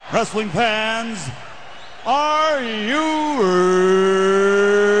Wrestling fans, are you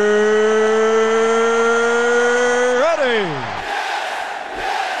ready?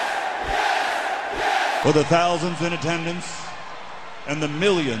 For the thousands in attendance and the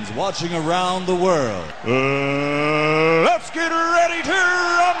millions watching around the world, let's get ready to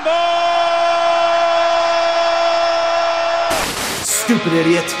rumble! Stupid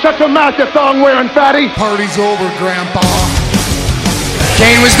idiot. Shut your mouth, you thong-wearing fatty! Party's over, Grandpa.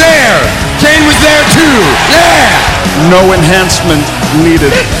 Kane was there! Kane was there too! Yeah! No enhancement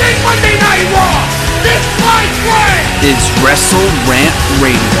needed. This ain't Monday Night Raw! This fight way! Is Wrestle Rant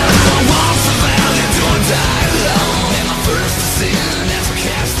Radio.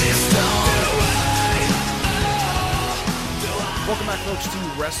 Welcome back, folks, to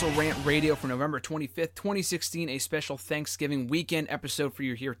Wrestle Rant Radio for November 25th, 2016, a special Thanksgiving weekend episode for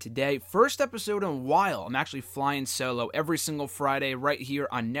you here today. First episode in a while. I'm actually flying solo every single Friday right here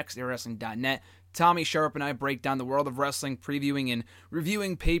on nextairwrestling.net. Tommy Sharp and I break down the world of wrestling, previewing and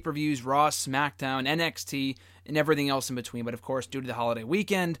reviewing pay-per-views, Raw, SmackDown, NXT, and everything else in between. But of course, due to the holiday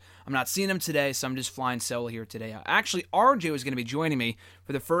weekend, I'm not seeing him today, so I'm just flying solo here today. Actually, RJ was going to be joining me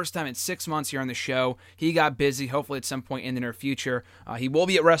for the first time in 6 months here on the show. He got busy, hopefully at some point in the near future. He will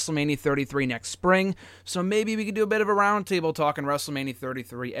be at WrestleMania 33 next spring, so maybe we could do a bit of a roundtable talking WrestleMania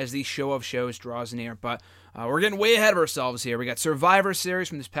 33 as the show of shows draws near. But we're getting way ahead of ourselves here. We got Survivor Series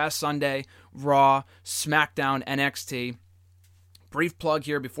from this past Sunday, Raw, SmackDown, NXT. Brief plug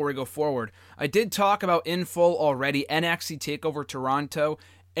here before we go forward. I did talk about in full already NXT TakeOver Toronto,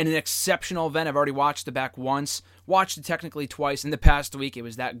 and an exceptional event. I've already watched it back once, watched it technically twice in the past week. It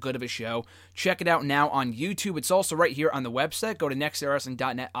was that good of a show. Check it out now on YouTube. It's also right here on the website. Go to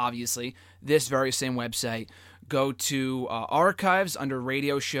nextairwrestling.net, obviously, this very same website. Go to archives under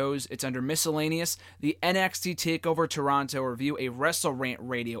radio shows. It's under miscellaneous. The NXT TakeOver Toronto review, a Wrestle Rant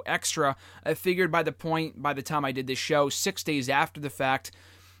Radio extra. I figured by the time I did this show, 6 days after the fact,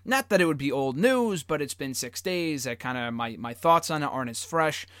 not that it would be old news, but it's been 6 days. My thoughts on it aren't as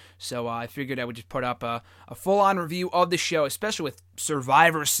fresh, so I figured I would just put up a full-on review of the show, especially with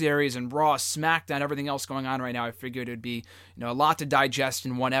Survivor Series and Raw, SmackDown, everything else going on right now. I figured it would be a lot to digest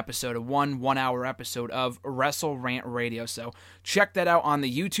in one episode, a one-hour episode of Wrestle Rant Radio. So check that out on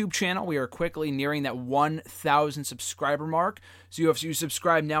the YouTube channel. We are quickly nearing that 1,000 subscriber mark. So if you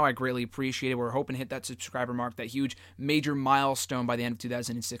subscribe now, I greatly appreciate it. We're hoping to hit that subscriber mark, that huge major milestone by the end of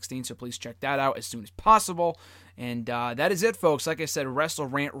 2016. So please check that out as soon as possible. And that is it, folks. Like I said, Wrestle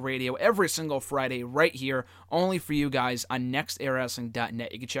Rant Radio every single Friday right here, only for you guys on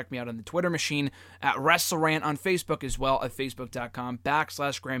nextairwrestling.net. You can check me out on the Twitter machine at WrestleRant, on Facebook as well at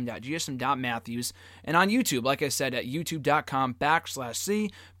facebook.com/Graham.gsm.Matthews, and on YouTube, like I said, at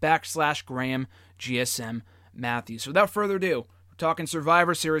youtube.com/C/GrahamGSM Matthews. So without further ado, we're talking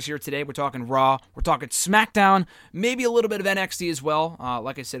Survivor Series here today. We're talking Raw. We're talking SmackDown. Maybe a little bit of NXT as well.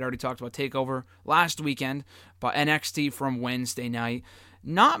 Like I said, I already talked about TakeOver last weekend, but NXT from Wednesday night.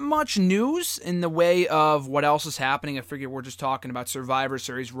 Not much news in the way of what else is happening. I figured we're just talking about Survivor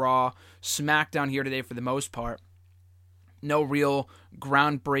Series, Raw, SmackDown here today for the most part. No real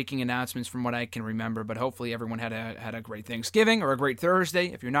groundbreaking announcements from what I can remember, but hopefully everyone had a great Thanksgiving or a great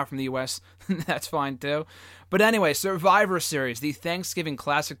Thursday. If you're not from the U.S., that's fine too. But anyway, Survivor Series, the Thanksgiving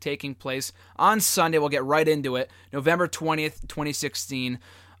Classic taking place on Sunday. We'll get right into it. November 20th, 2016.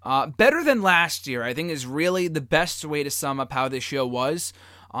 Better than last year, I think, is really the best way to sum up how this show was.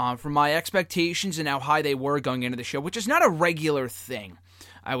 From my expectations and how high they were going into the show, which is not a regular thing,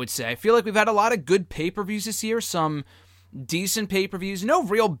 I would say. I feel like we've had a lot of good pay-per-views this year, some decent pay-per-views, no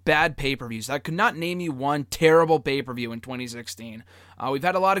real bad pay-per-views. I could not name you one terrible pay-per-view in 2016. We've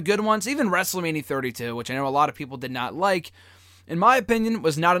had a lot of good ones, even WrestleMania 32, which I know a lot of people did not like. In my opinion,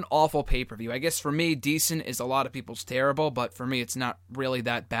 was not an awful pay-per-view. I guess for me, decent is a lot of people's terrible, but for me, it's not really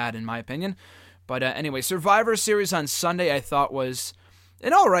that bad in my opinion. But anyway, Survivor Series on Sunday I thought was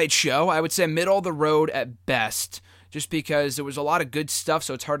an alright show. I would say middle of the road at best, just because there was a lot of good stuff,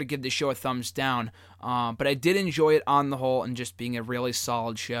 so it's hard to give the show a thumbs down. But I did enjoy it on the whole and just being a really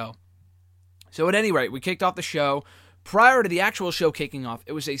solid show. So at any rate, we kicked off the show. Prior to the actual show kicking off,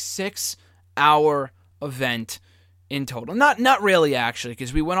 it was a 6-hour event in total. Not really, actually,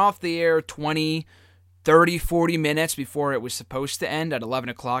 because we went off the air 20, 30, 40 minutes before it was supposed to end at 11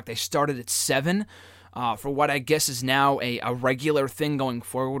 o'clock. They started at 7 for what I guess is now a regular thing going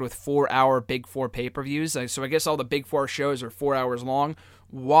forward with 4-hour Big Four pay-per-views. So I guess all the Big Four shows are 4 hours long.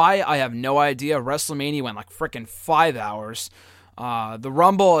 Why? I have no idea. WrestleMania went like frickin' 5 hours. The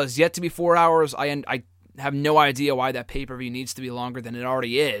Rumble is yet to be 4 hours. I have no idea why that pay-per-view needs to be longer than it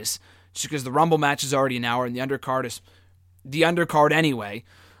already is. Just because the Rumble match is already an hour and the undercard is the undercard anyway.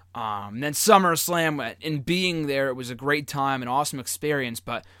 And then SummerSlam, and being there, it was a great time, an awesome experience,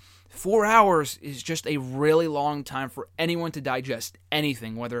 but 4 hours is just a really long time for anyone to digest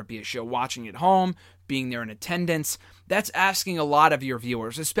anything, whether it be a show watching at home, being there in attendance. That's asking a lot of your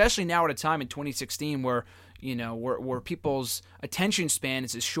viewers, especially now at a time in 2016 where, where people's attention span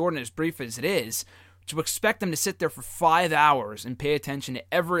is as short and as brief as it is. To expect them to sit there for 5 hours and pay attention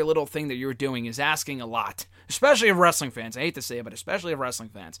to every little thing that you're doing is asking a lot, especially of wrestling fans. I hate to say it, but especially of wrestling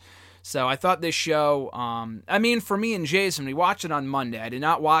fans. So I thought this show, for me and Jason, we watched it on Monday. I did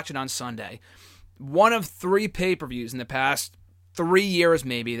not watch it on Sunday. One of 3 pay-per-views in the past 3 years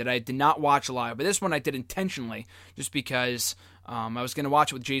maybe that I did not watch live, but this one I did intentionally just because I was going to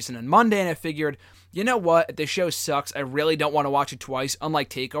watch it with Jason on Monday, and I figured, you know what, if this show sucks, I really don't want to watch it twice, unlike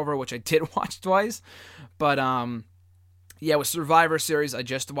TakeOver, which I did watch twice. But with Survivor Series, I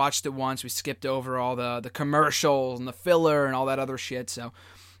just watched it once. We skipped over all the commercials and the filler and all that other shit, so...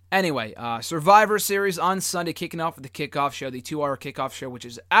 Anyway, Survivor Series on Sunday, kicking off with the kickoff show, the 2-hour kickoff show, which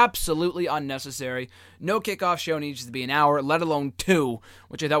is absolutely unnecessary. No kickoff show needs to be an hour, let alone 2,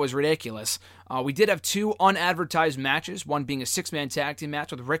 which I thought was ridiculous. We did have 2 unadvertised matches, one being a 6-man tag team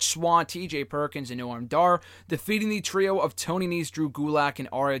match with Rich Swann, TJ Perkins, and Noam Dar, defeating the trio of Tony Nese, Drew Gulak, and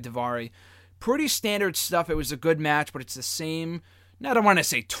Arya Daivari. Pretty standard stuff. It was a good match, but it's the same... Now, I don't want to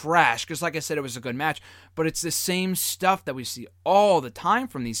say trash, because like I said, it was a good match, but it's the same stuff that we see all the time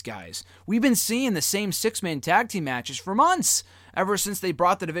from these guys. We've been seeing the same 6-man tag team matches for months, ever since they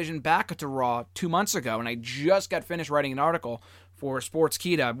brought the division back to Raw 2 months ago, and I just got finished writing an article for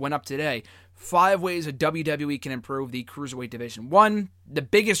Sportskeeda, went up today. 5 ways a WWE can improve the Cruiserweight division. One, the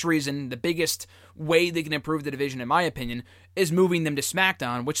biggest way they can improve the division, in my opinion, is moving them to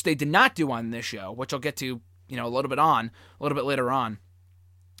SmackDown, which they did not do on this show, which I'll get to a little bit later on.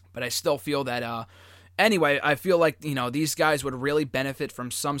 But I still feel that, anyway, I feel like, these guys would really benefit from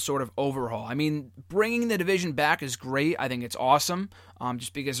some sort of overhaul. I mean, bringing the division back is great. I think it's awesome,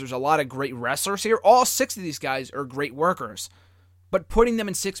 just because there's a lot of great wrestlers here. All 6 of these guys are great workers. But putting them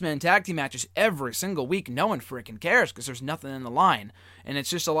in 6-man tag team matches every single week, no one freaking cares because there's nothing in the line. And it's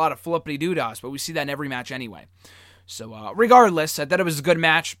just a lot of flippity-doo-dahs, but we see that in every match anyway. So regardless, I thought it was a good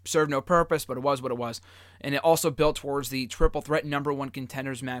match, served no purpose, but it was what it was. And it also built towards the triple threat number 1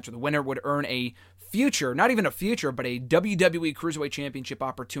 contenders match, where the winner would earn a future, not even a future, but a WWE Cruiserweight Championship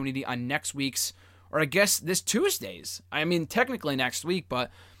opportunity on next week's, or I guess this Tuesday's. I mean, technically next week,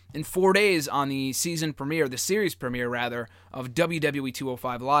 but in 4 days on the series premiere rather, of WWE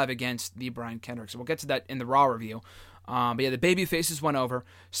 205 Live against the Brian Kendrick. So we'll get to that in the Raw review. But yeah, the babyfaces went over.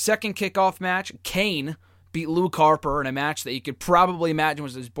 Second kickoff match, Kane beat Luke Harper in a match that you could probably imagine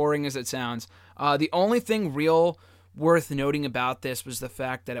was as boring as it sounds. The only thing real worth noting about this was the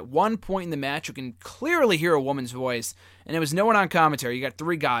fact that at one point in the match, you can clearly hear a woman's voice, and it was no one on commentary. You got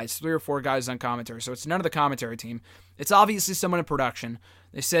 3 or 4 guys on commentary, so it's none of the commentary team. It's obviously someone in production.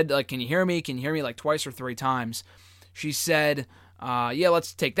 They said, can you hear me? Can you hear me like twice or 3 times? She said,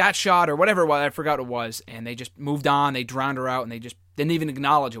 let's take that shot, or whatever it was. I forgot what it was, and they just moved on. They drowned her out, and they just didn't even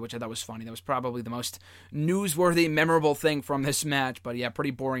acknowledge it, which I thought was funny. That was probably the most newsworthy, memorable thing from this match, but yeah,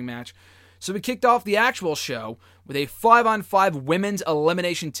 pretty boring match. So we kicked off the actual show with a 5-on-5 women's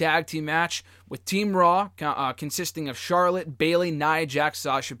elimination tag team match with Team Raw, consisting of Charlotte, Bayley, Nia Jax,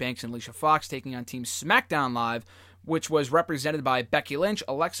 Sasha Banks, and Alicia Fox, taking on Team SmackDown Live, which was represented by Becky Lynch,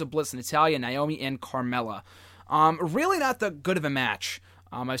 Alexa Bliss, Natalya, Naomi, and Carmella. Really not that good of a match.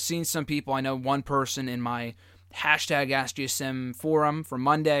 I've seen some people, I know one person in my #AskGSM forum from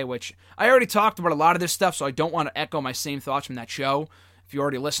Monday, which I already talked about a lot of this stuff, so I don't want to echo my same thoughts from that show, if you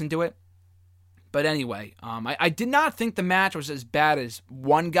already listened to it. But anyway, I did not think the match was as bad as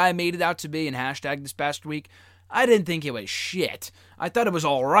one guy made it out to be in hashtag this past week. I didn't think it was shit. I thought it was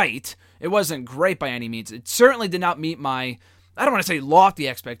alright. It wasn't great by any means. It certainly did not meet my, I don't want to say lofty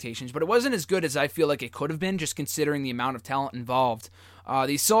expectations, but it wasn't as good as I feel like it could have been, just considering the amount of talent involved.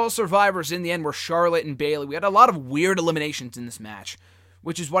 The sole survivors in the end were Charlotte and Bayley. We had a lot of weird eliminations in this match,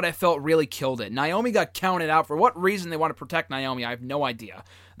 which is what I felt really killed it. Naomi got counted out. For what reason they want to protect Naomi, I have no idea.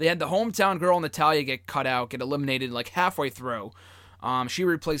 They had the hometown girl, Natalya, get cut out, get eliminated like halfway through. She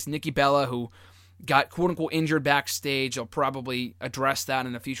replaced Nikki Bella, who got quote-unquote injured backstage. I'll probably address that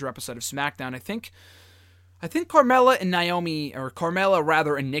in a future episode of SmackDown. I think Carmella and Naomi, or Carmella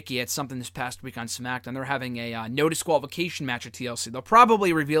rather, and Nikki had something this past week on SmackDown. They're having a no disqualification match at TLC. They'll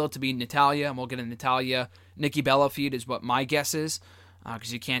probably reveal it to be Natalya, and we'll get a Natalya-Nikki Bella feud is what my guess is.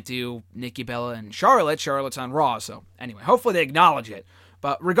 Because you can't do Nikki Bella and Charlotte. Charlotte's on Raw, so anyway, hopefully they acknowledge it.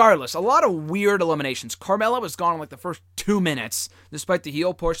 But regardless, a lot of weird eliminations. Carmella was gone in like the first 2 minutes, despite the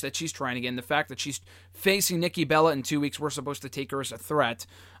heel push that she's trying to get, and the fact that she's facing Nikki Bella in 2 weeks. We're supposed to take her as a threat,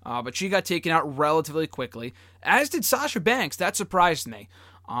 but she got taken out relatively quickly, as did Sasha Banks. That surprised me.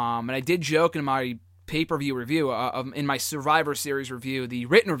 And I did joke in my pay-per-view review, in my Survivor Series review, the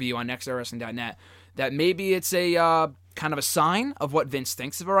written review on nextwrestling.net, that maybe it's a kind of a sign of what Vince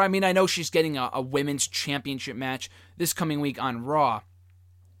thinks of her. I mean, I know she's getting a women's championship match this coming week on Raw,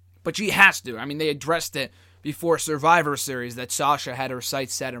 but she has to. I mean, they addressed it before Survivor Series that Sasha had her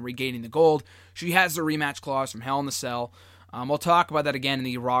sights set on regaining the gold. She has the rematch clause from Hell in a Cell. We'll talk about that again in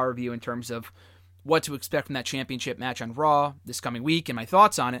the Raw review in terms of what to expect from that championship match on Raw this coming week and my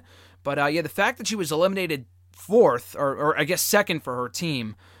thoughts on it. But the fact that she was eliminated fourth, or I guess second for her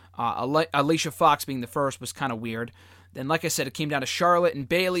team, Alicia Fox being the first, was kind of weird. Then, like I said, it came down to Charlotte and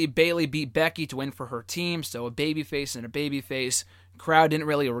Bayley. Bayley beat Becky to win for her team, so a babyface and a babyface. Crowd didn't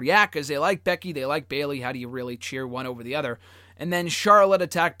really react because they like Becky, they like Bayley. How do you really cheer one over the other? And then Charlotte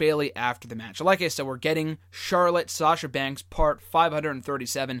attacked Bayley after the match. Like I said, we're getting Charlotte, Sasha Banks, part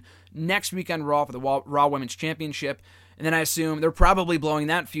 537 next week on Raw for the Raw Women's Championship. And then I assume they're probably blowing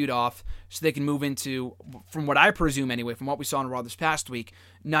that feud off so they can move into, from what I presume anyway, from what we saw on Raw this past week,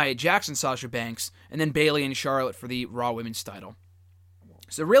 Nia Jax, Sasha Banks, and then Bayley and Charlotte for the Raw Women's title.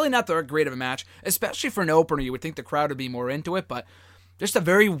 So really not that great of a match, especially for an opener. You would think the crowd would be more into it, but just a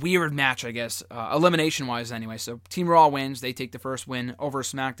very weird match, I guess, elimination-wise anyway. So Team Raw wins. They take the first win over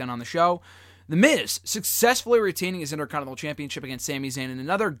SmackDown on the show. The Miz successfully retaining his Intercontinental Championship against Sami Zayn in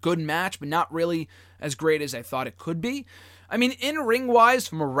another good match, but not really as great as I thought it could be. I mean, in ring-wise,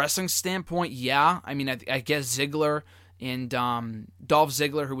 from a wrestling standpoint, yeah. I mean, I guess Ziggler and Dolph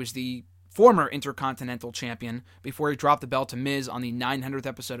Ziggler, who was the former Intercontinental Champion before he dropped the belt to Miz on the 900th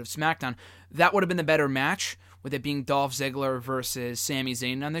episode of SmackDown, that would have been the better match, with it being Dolph Ziggler versus Sami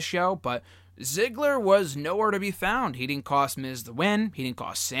Zayn on the show, but Ziggler was nowhere to be found. He didn't cost Miz the win. He didn't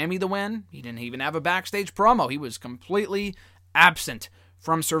cost Sami the win. He didn't even have a backstage promo. He was completely absent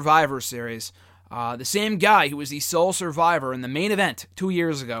from Survivor Series. The same guy who was the sole survivor in the main event 2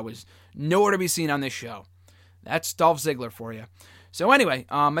 years ago was nowhere to be seen on this show. That's Dolph Ziggler for you. So anyway,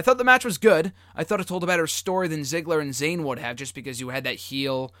 I thought the match was good. I thought it told a better story than Ziggler and Zayn would have, just because you had that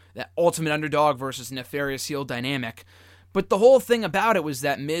heel, that ultimate underdog versus nefarious heel dynamic. But the whole thing about it was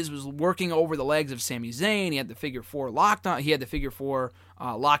that Miz was working over the legs of Sami Zayn. He had the figure four locked on. He had the figure four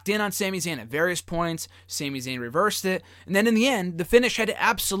locked in on Sami Zayn at various points. Sami Zayn reversed it, and then in the end, the finish had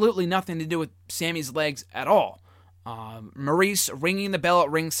absolutely nothing to do with Sami's legs at all. Maurice ringing the bell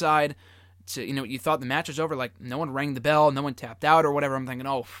at ringside. You thought the match was over. Like, no one rang the bell, no one tapped out or whatever. I'm thinking,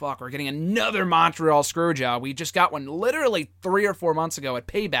 oh fuck, we're getting another Montreal Screwjob. We just got one literally 3 or 4 months ago at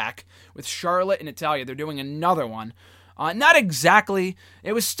Payback with Charlotte and Natalya. They're doing another one. Not exactly.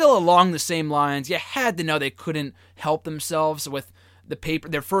 It was still along the same lines. You had to know they couldn't help themselves with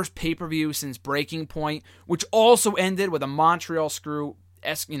their first pay-per-view since Breaking Point, which also ended with a Montreal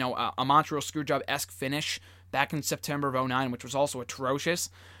Screwjob-esque finish back in September of 2009, which was also atrocious.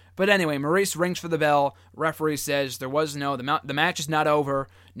 But anyway, Maurice rings for the bell. Referee says the match is not over.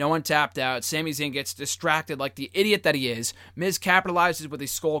 No one tapped out. Sami Zayn gets distracted like the idiot that he is. Miz capitalizes with a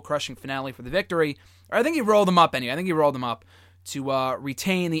skull-crushing finale for the victory. Or I think he rolled him up anyway. I think he rolled him up to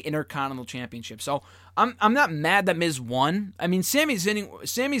retain the Intercontinental Championship. So I'm not mad that Miz won. I mean, Sami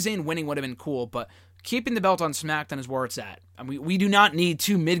Zayn winning would have been cool, but keeping the belt on SmackDown is where it's at. I mean, we do not need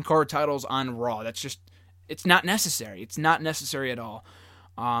 2 mid-card titles on Raw. It's not necessary. It's not necessary at all.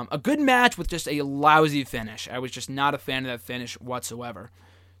 A good match with just a lousy finish. I was just not a fan of that finish whatsoever.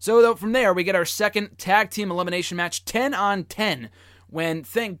 So from there, we get our second tag team elimination match, 10 on 10, when,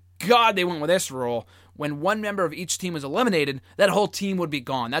 thank God they went with this rule, when one member of each team was eliminated, that whole team would be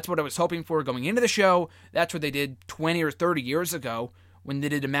gone. That's what I was hoping for going into the show. That's what they did 20 or 30 years ago when they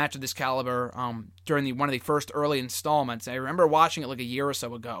did a match of this caliber during one of the first early installments. I remember watching it like a year or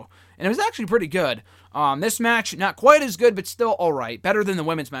so ago, and it was actually pretty good. This match, not quite as good, but still all right. Better than the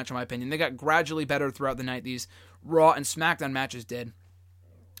women's match, in my opinion. They got gradually better throughout the night, these Raw and SmackDown matches did.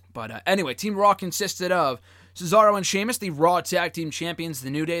 But anyway, Team Raw consisted of Cesaro and Sheamus, the Raw Tag Team Champions, The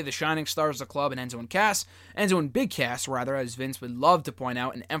New Day, the Shining Stars of the Club, and Enzo and Cass. Enzo and Big Cass, rather, as Vince would love to point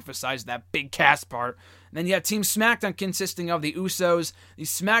out and emphasize that Big Cass part. And then you have Team SmackDown consisting of the Usos, the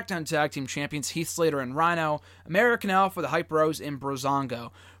SmackDown Tag Team Champions, Heath Slater and Rhino, American Alpha, the Hype Bros, and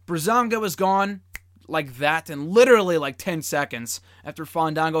Breezango. Breezango was gone like that in literally like 10 seconds after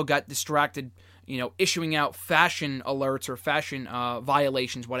Fandango got distracted, issuing out fashion alerts or fashion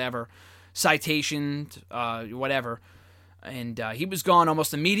violations, whatever. Citations, whatever. And he was gone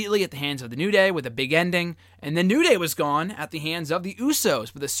almost immediately at the hands of the New Day with a big ending. And then New Day was gone at the hands of the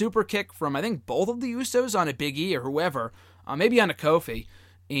Usos with a super kick from, I think, both of the Usos on a Big E or whoever. Maybe on a Kofi.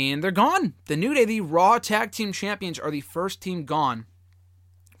 And they're gone. The New Day, the Raw Tag Team Champions, are the first team gone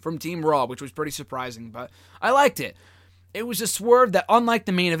from Team Raw, which was pretty surprising. But I liked it. It was a swerve that, unlike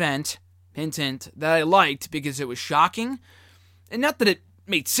the main event, hint, hint, that I liked because it was shocking. And not that it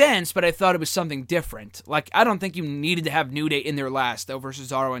made sense, but I thought it was something different. Like, I don't think you needed to have New Day in there last, though, versus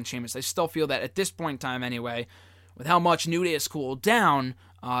Cesaro and Sheamus. I still feel that at this point in time, anyway, with how much New Day has cooled down,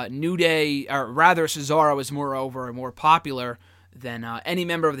 New Day, or rather Cesaro is more over and more popular than any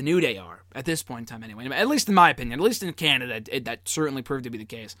member of the New Day are, at this point in time, anyway. At least in my opinion, at least in Canada, that certainly proved to be the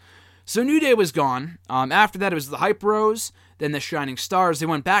case. So New Day was gone. After that, it was the Hype Bros, then the Shining Stars. They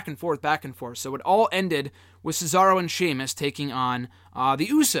went back and forth. So it all ended with Cesaro and Sheamus taking on the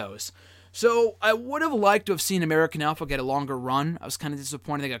Usos. So I would have liked to have seen American Alpha get a longer run. I was kind of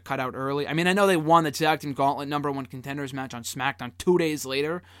disappointed they got cut out early. I mean, I know they won the Tag Team Gauntlet #1 Contenders match on SmackDown 2 days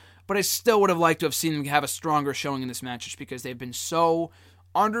later, but I still would have liked to have seen them have a stronger showing in this match just because they've been so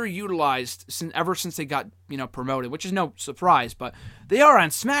underutilized ever since they got, promoted, which is no surprise, but they are on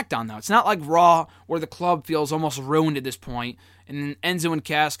SmackDown, though. It's not like Raw, where the club feels almost ruined at this point, and Enzo and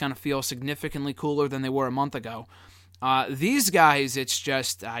Cass kind of feel significantly cooler than they were a month ago. These guys, it's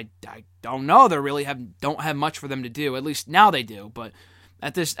just, I don't know, they really don't have much for them to do, at least now they do, but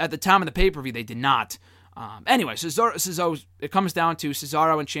at the time of the pay-per-view, they did not. Anyway, Cesaro, it comes down to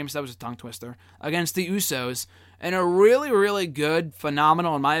Cesaro and Sheamus, that was a tongue twister, against the Usos, and a really, really good,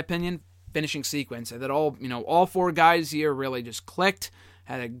 phenomenal, in my opinion, finishing sequence. That all four guys here really just clicked,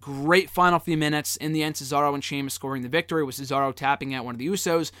 had a great final few minutes. In the end, Cesaro and Sheamus scoring the victory, with Cesaro tapping out one of the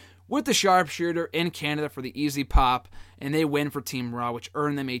Usos with the sharpshooter in Canada for the easy pop, and they win for Team Raw, which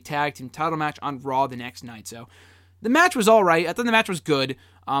earned them a tag team title match on Raw the next night. So the match was all right. I thought the match was good,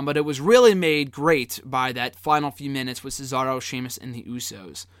 but it was really made great by that final few minutes with Cesaro, Sheamus, and the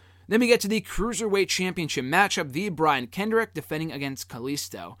Usos. Then we get to the Cruiserweight Championship matchup, the Brian Kendrick defending against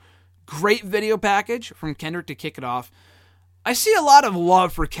Kalisto. Great video package from Kendrick to kick it off. I see a lot of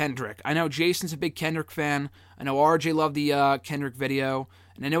love for Kendrick. I know Jason's a big Kendrick fan. I know RJ loved the Kendrick video,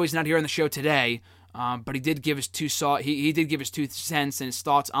 and I know he's not here on the show today, but he did give his he did give his 2 cents and his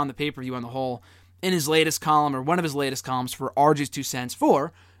thoughts on the pay-per-view on the whole in his latest column, or one of his latest columns for RJ's 2 cents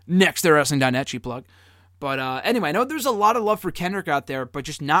for nextwrestling.net, cheap plug. But anyway, I know there's a lot of love for Kendrick out there, but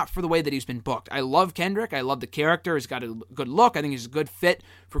just not for the way that he's been booked. I love Kendrick. I love the character. He's got a good look. I think he's a good fit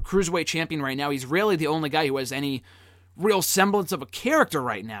for Cruiserweight Champion right now. He's really the only guy who has any real semblance of a character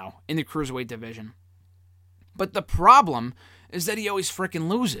right now in the Cruiserweight division. But the problem is that he always frickin'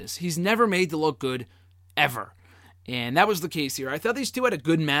 loses. He's never made to look good, ever. And that was the case here. I thought these two had a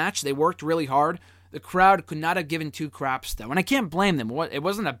good match. They worked really hard. The crowd could not have given two craps, though. And I can't blame them. It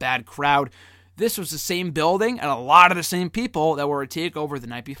wasn't a bad crowd. This was the same building and a lot of the same people that were at TakeOver the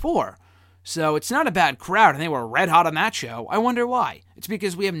night before. So it's not a bad crowd, and they were red hot on that show. I wonder why. It's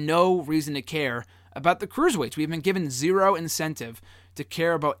because we have no reason to care about the Cruiserweights. We've been given zero incentive to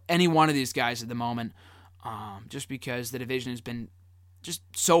care about any one of these guys at the moment, just because the division has been just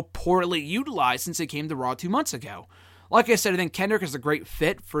so poorly utilized since they came to Raw 2 months ago. Like I said, I think Kendrick is a great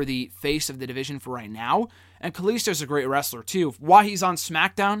fit for the face of the division for right now, and Kalisto's a great wrestler too. Why he's on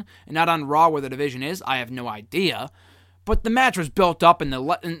SmackDown and not on Raw where the division is, I have no idea. But the match was built up in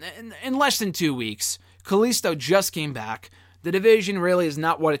less than 2 weeks. Kalisto just came back. The division really is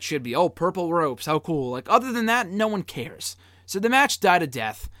not what it should be. Oh, purple ropes, how cool. Other than that, no one cares. So the match died a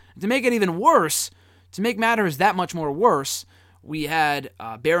death. To make it even worse, to make matters that much more worse, we had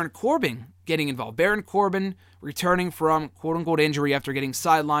Baron Corbin getting involved. Baron Corbin returning from quote-unquote injury after getting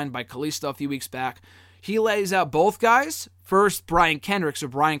sidelined by Kalisto a few weeks back. He lays out both guys. First, Brian Kendrick, so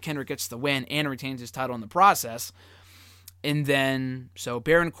Brian Kendrick gets the win and retains his title in the process. And then, so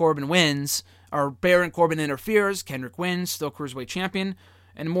Baron Corbin wins, or Baron Corbin interferes, Kendrick wins, still Cruiserweight Champion.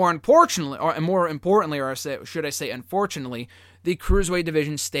 And more importantly, or should I say unfortunately, the Cruiserweight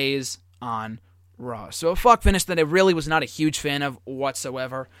division stays on Raw. So a fuck finish that I really was not a huge fan of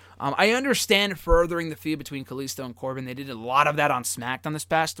whatsoever. I understand furthering the feud between Kalisto and Corbin. They did a lot of that on SmackDown this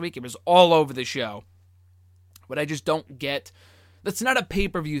past week. It was all over the show. But I just don't get, that's not a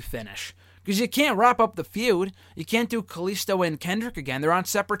pay-per-view finish. Because you can't wrap up the feud. You can't do Kalisto and Kendrick again. They're on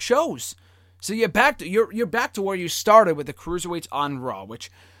separate shows. So you're back to where you started with the Cruiserweights on Raw, which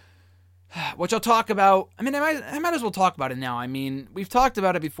I'll talk about. I mean, I might as well talk about it now. I mean, we've talked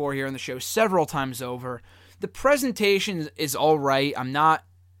about it before here on the show several times over. The presentation is all right. I'm not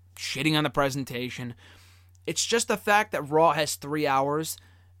shitting on the presentation. It's just the fact that Raw has 3 hours,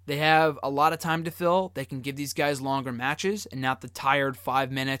 they have a lot of time to fill. They can give these guys longer matches and not the tired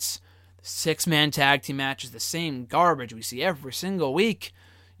 5 minutes, 6-man tag team matches, the same garbage we see every single week.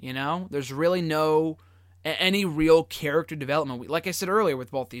 There's really any real character development. Like I said earlier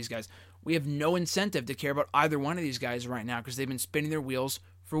with both these guys, we have no incentive to care about either one of these guys right now because they've been spinning their wheels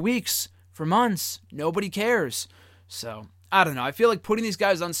for weeks, for months. Nobody cares. So, I don't know. I feel like putting these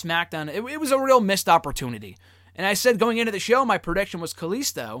guys on SmackDown, it was a real missed opportunity. And I said going into the show, my prediction was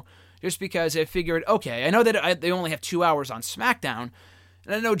Kalisto, just because I figured, okay, I know that they only have 2 hours on SmackDown,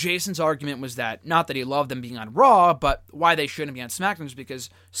 and I know Jason's argument was that, not that he loved them being on Raw, but why they shouldn't be on SmackDown is because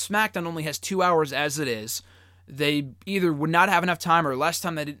SmackDown only has 2 hours as it is. They either would not have enough time or less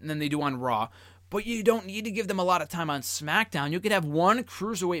time than they do on Raw, but you don't need to give them a lot of time on SmackDown. You could have one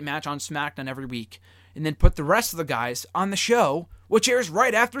cruiserweight match on SmackDown every week, and then put the rest of the guys on the show, which airs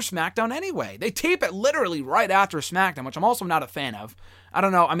right after SmackDown anyway. They tape it literally right after SmackDown, which I'm also not a fan of. I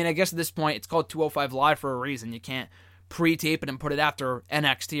don't know. I mean, I guess at this point, it's called 205 Live for a reason. You can't pre-tape it and put it after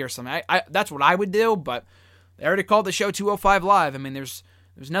NXT or something. That's what I would do, but they already called the show 205 Live. I mean, there's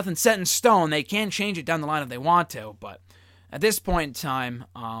nothing set in stone. They can change it down the line if they want to, but at this point in time,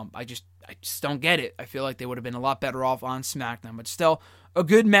 I just don't get it. I feel like they would have been a lot better off on SmackDown, but still, a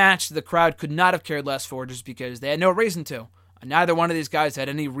good match the crowd could not have cared less for just because they had no reason to. Neither one of these guys had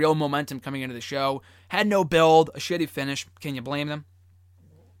any real momentum coming into the show, had no build, a shitty finish. Can you blame them?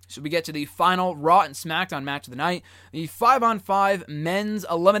 So we get to the final Raw and SmackDown match of the night, the 5-on-5 men's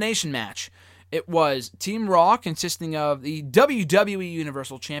elimination match. It was Team Raw, consisting of the WWE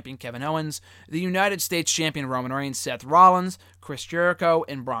Universal Champion Kevin Owens, the United States Champion Roman Reigns, Seth Rollins, Chris Jericho,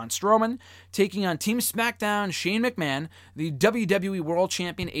 and Braun Strowman, taking on Team SmackDown Shane McMahon, the WWE World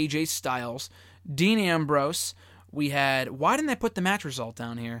Champion AJ Styles, Dean Ambrose. We had, why didn't I put the match result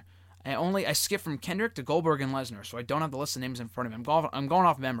down here? I skipped from Kendrick to Goldberg and Lesnar, so I don't have the list of names in front of me. I'm going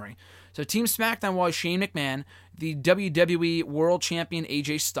off memory. So Team SmackDown was Shane McMahon, the WWE World Champion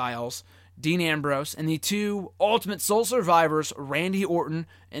AJ Styles, Dean Ambrose, and the two Ultimate Soul Survivors, Randy Orton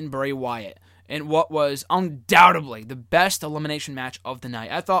and Bray Wyatt, in what was undoubtedly the best elimination match of the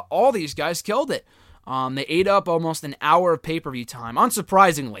night. I thought all these guys killed it. They ate up almost an hour of pay-per-view time,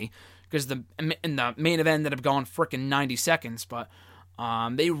 unsurprisingly, because the main event ended up going frickin' 90 seconds, but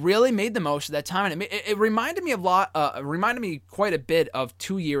they really made the most of that time, and it reminded me quite a bit of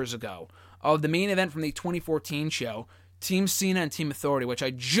 2 years ago, of the main event from the 2014 show, Team Cena and Team Authority, which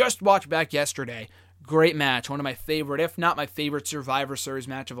I just watched back yesterday. Great match. One of my favorite, if not my favorite, Survivor Series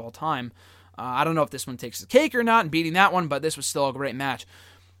match of all time. I don't know if this one takes the cake or not in beating that one, but this was still a great match.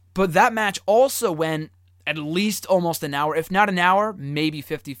 But that match also went at least almost an hour, if not an hour, maybe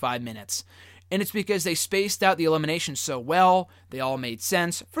 55 minutes. And it's because they spaced out the eliminations so well. They all made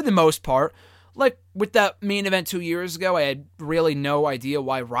sense, for the most part. Like, with that main event 2 years ago, I had really no idea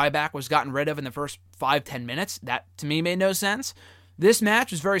why Ryback was gotten rid of in the first 5-10 minutes. That, to me, made no sense. This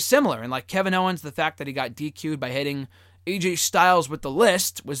match was very similar, and like Kevin Owens, the fact that he got DQ'd by hitting AJ Styles with the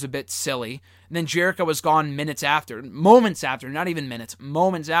list was a bit silly. And then Jericho was gone moments after, not even minutes,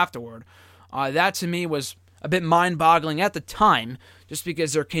 moments afterward. That, to me, was a bit mind-boggling at the time, just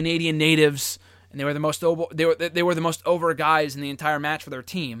because they're Canadian natives, and they were the most over guys in the entire match for their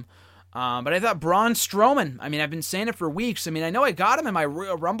team. But I thought Braun Strowman, I mean, I've been saying it for weeks. I mean, I know I got him in my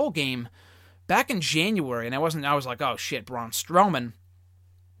Royal Rumble game back in January, and I was like, oh shit, Braun Strowman.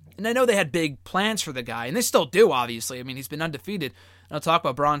 And I know they had big plans for the guy, and they still do, obviously. I mean, he's been undefeated. And I'll talk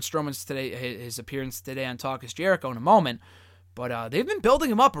about Braun Strowman's his appearance today on Talk is Jericho in a moment. But they've been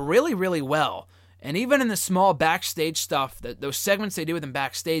building him up really, really well. And even in the small backstage stuff, those segments they do with him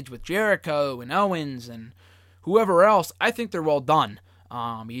backstage with Jericho and Owens and whoever else, I think they're well done.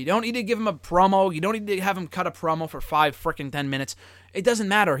 You don't need to give him a promo. You don't need to have him cut a promo for 10 minutes. It doesn't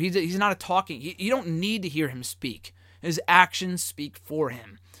matter. He's not a talking. You don't need to hear him speak. His actions speak for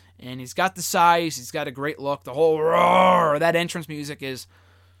him. And he's got the size. He's got a great look. The whole roar, that entrance music is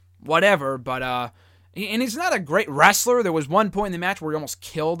whatever. But, and he's not a great wrestler. There was one point in the match where he almost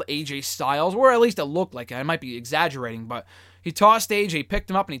killed AJ Styles, or at least it looked like it. I might be exaggerating, but he tossed AJ, picked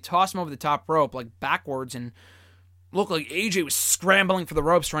him up, and he tossed him over the top rope, like backwards, and looked like AJ was scrambling for the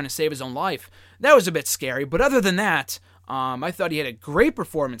ropes trying to save his own life. That was a bit scary, but other than that, I thought he had a great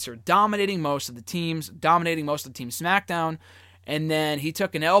performance here, dominating most of the Team SmackDown, and then he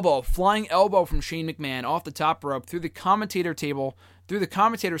took a flying elbow from Shane McMahon off the top rope through the commentator's table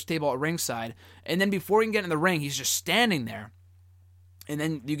at ringside, and then before he can get in the ring, he's just standing there, and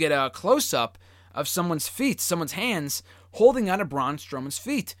then you get a close-up of someone's hands holding onto Braun Strowman's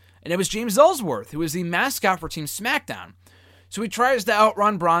feet. And it was James Ellsworth, who is the mascot for Team SmackDown. So he tries to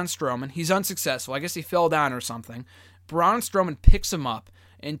outrun Braun Strowman. He's unsuccessful. I guess he fell down or something. Braun Strowman picks him up,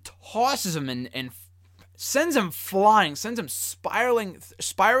 and tosses him and sends him flying, sends him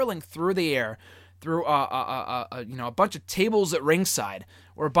spiraling through the air, through a bunch of tables at ringside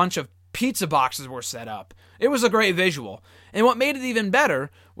where a bunch of pizza boxes were set up. It was a great visual. And what made it even better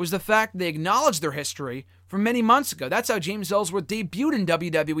was the fact they acknowledged their history from many months ago. That's how James Ellsworth debuted in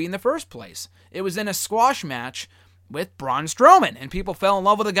WWE in the first place. It was in a squash match with Braun Strowman, and people fell in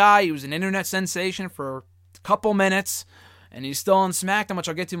love with the guy. He was an internet sensation for a couple minutes, and he's still on SmackDown, which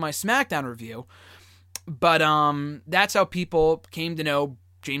I'll get to in my SmackDown review. But that's how people came to know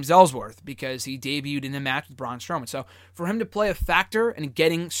James Ellsworth, because he debuted in the match with Braun Strowman. So for him to play a factor in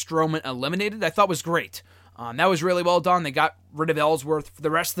getting Strowman eliminated, I thought was great. That was really well done. They got rid of Ellsworth for the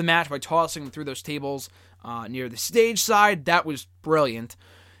rest of the match by tossing him through those tables near the stage side. That was brilliant.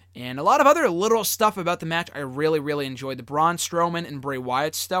 And a lot of other little stuff about the match I really, really enjoyed. The Braun Strowman and Bray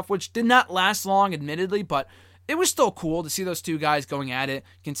Wyatt stuff, which did not last long, admittedly, but it was still cool to see those two guys going at it,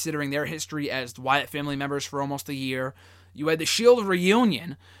 considering their history as Wyatt family members for almost a year. You had the Shield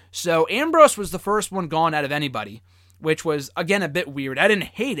reunion. So Ambrose was the first one gone out of anybody, which was, again, a bit weird. I didn't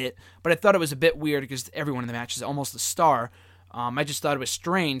hate it, but I thought it was a bit weird because everyone in the match is almost a star. I just thought it was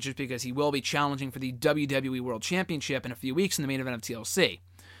strange just because he will be challenging for the WWE World Championship in a few weeks in the main event of TLC.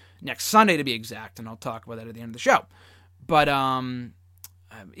 Next Sunday, to be exact, and I'll talk about that at the end of the show. But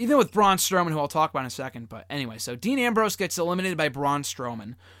even with Braun Strowman, who I'll talk about in a second. But anyway, so Dean Ambrose gets eliminated by Braun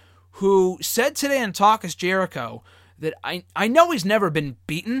Strowman, who said today on Talk is Jericho that I know he's never been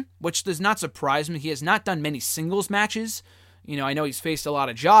beaten, which does not surprise me. He has not done many singles matches. You know, I know he's faced a lot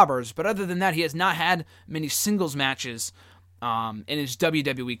of jobbers, but other than that, he has not had many singles matches in his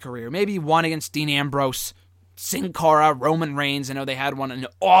WWE career. Maybe one against Dean Ambrose, Sin Cara, Roman Reigns. I know they had one, an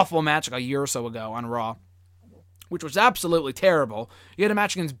awful match like a year or so ago on Raw, which was absolutely terrible. He had a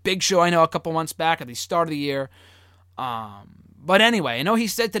match against Big Show, I know, a couple months back at the start of the year. But anyway, I know he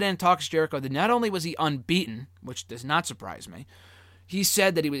said today in Talk is Jericho that not only was he unbeaten, which does not surprise me, he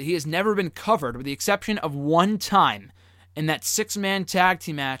said that he has never been covered with the exception of one time in that 6-man tag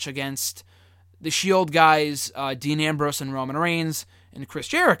team match against the Shield guys, Dean Ambrose and Roman Reigns and Chris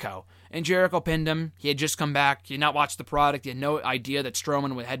Jericho. And Jericho pinned him. He had just come back. He had not watched the product. He had no idea that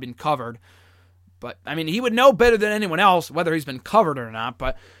Strowman had been covered. But, I mean, he would know better than anyone else whether he's been covered or not,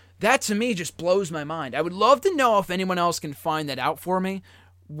 but that, to me, just blows my mind. I would love to know if anyone else can find that out for me,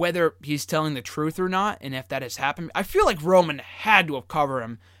 whether he's telling the truth or not, and if that has happened. I feel like Roman had to have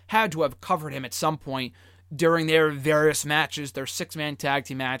covered him at some point during their various matches, their 6-man tag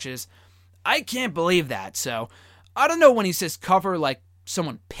team matches. I can't believe that. So, I don't know when he says cover like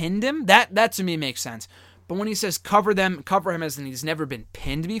someone pinned him. That to me makes sense. But when he says cover him as in he's never been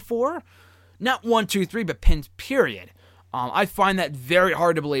pinned before, not 1, 2, 3, but pinned, period. I find that very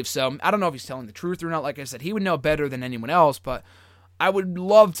hard to believe, so I don't know if he's telling the truth or not. Like I said, he would know better than anyone else, but I would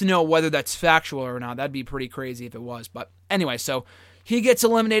love to know whether that's factual or not. That'd be pretty crazy if it was. But anyway, so he gets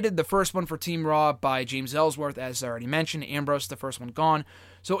eliminated, the first one for Team Raw, by James Ellsworth, as I already mentioned. Ambrose, the first one gone.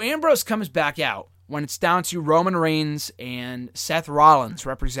 So Ambrose comes back out when it's down to Roman Reigns and Seth Rollins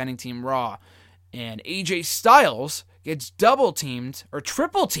representing Team Raw. And AJ Styles gets double-teamed, or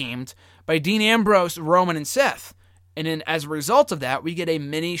triple-teamed, by Dean Ambrose, Roman, and Seth. And then as a result of that, we get a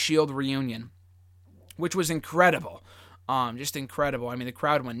mini Shield reunion, which was incredible. Just incredible. I mean, the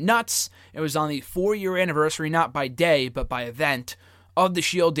crowd went nuts. It was on the 4-year anniversary, not by day, but by event, of the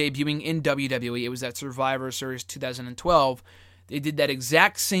Shield debuting in WWE. It was at Survivor Series 2012. They did that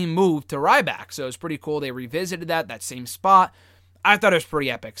exact same move to Ryback, so it was pretty cool. They revisited that same spot. I thought it was pretty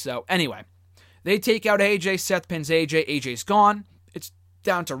epic. So anyway, they take out AJ. Seth pins AJ. AJ's gone. It's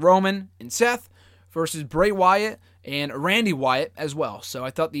down to Roman and Seth versus Bray Wyatt and Randy Wyatt as well. So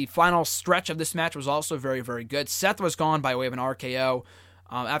I thought the final stretch of this match was also very, very good. Seth was gone by way of an RKO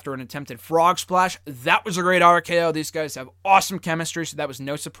after an attempted frog splash. That was a great RKO. These guys have awesome chemistry, so that was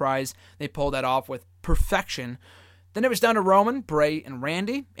no surprise. They pulled that off with perfection. Then it was down to Roman, Bray, and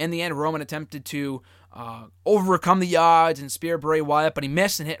Randy. In the end, Roman attempted to overcome the odds and spear Bray Wyatt, but he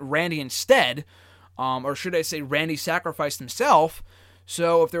missed and hit Randy instead. Or should I say Randy sacrificed himself.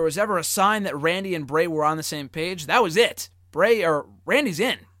 So if there was ever a sign that Randy and Bray were on the same page, that was it. Randy's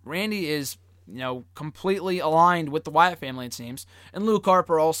in. Randy is, completely aligned with the Wyatt family, it seems. And Luke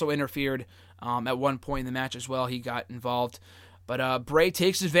Harper also interfered at one point in the match as well. He got involved. But Bray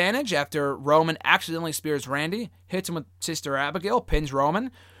takes advantage after Roman accidentally spears Randy, hits him with Sister Abigail, pins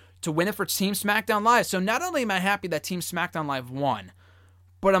Roman to win it for Team SmackDown Live. So not only am I happy that Team SmackDown Live won,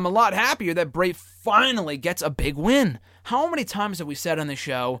 but I'm a lot happier that Bray finally gets a big win. How many times have we said on the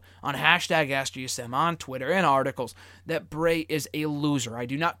show, on #AskGSM, on Twitter, and articles, that Bray is a loser? I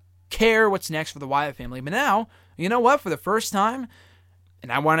do not care what's next for the Wyatt family. But now, you know what? For the first time,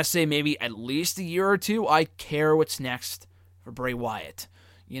 and I want to say maybe at least a year or two, I care what's next for Bray Wyatt.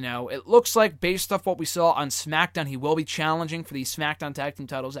 You know, it looks like based off what we saw on SmackDown, he will be challenging for the SmackDown Tag Team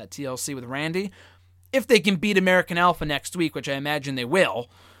titles at TLC with Randy. If they can beat American Alpha next week, which I imagine they will.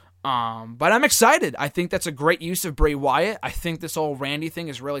 But I'm excited. I think that's a great use of Bray Wyatt. I think this whole Randy thing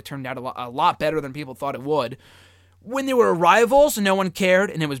has really turned out a lot better than people thought it would. When they were rivals, no one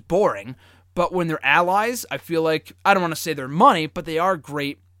cared, and it was boring. But when they're allies, I feel like, I don't want to say they're money, but they are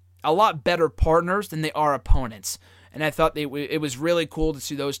great, a lot better partners than they are opponents. And I thought it was really cool to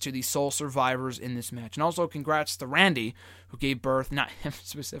see those two, the sole survivors in this match. And also congrats to Randy, who gave birth, not him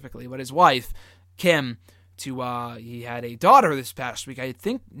specifically, but his wife, Kim, he had a daughter this past week, I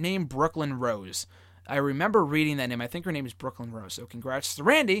think named Brooklyn Rose. I remember reading that name. I think her name is Brooklyn Rose. So congrats to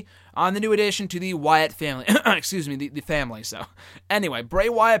Randy on the new addition to the Wyatt family. Excuse me, the family. So anyway, Bray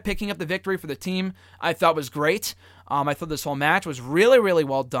Wyatt picking up the victory for the team I thought was great. I thought this whole match was really, really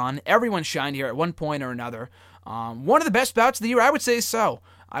well done. Everyone shined here at one point or another. One of the best bouts of the year, I would say so.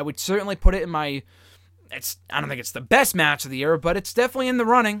 I would certainly put it in my... I don't think it's the best match of the year, but it's definitely in the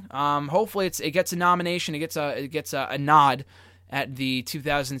running. Hopefully it gets a nomination. It gets a nod at the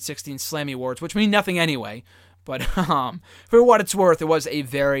 2016 Slammy Awards, which mean nothing anyway. But for what it's worth, it was a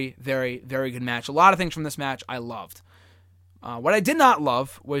very, very, very good match. A lot of things from this match I loved. What I did not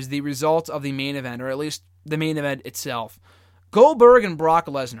love was the result of the main event, or at least the main event itself. Goldberg and Brock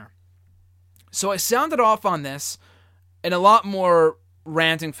Lesnar. So I sounded off on this in a lot more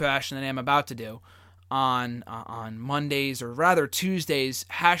ranting fashion than I'm about to do on Mondays, or rather Tuesdays,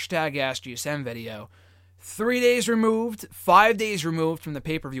 #AskGSM video. 3 days removed, 5 days removed from the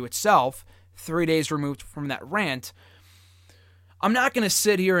pay-per-view itself, 3 days removed from that rant. I'm not going to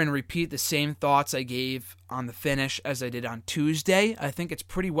sit here and repeat the same thoughts I gave on the finish as I did on Tuesday. I think it's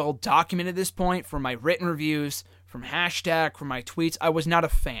pretty well documented at this point from my written reviews, from hashtag, from my tweets. I was not a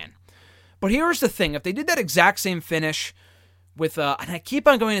fan. But here's the thing. If they did that exact same finish with, and I keep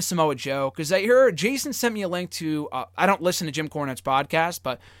on going to Samoa Joe, because I heard Jason sent me a link to, I don't listen to Jim Cornette's podcast,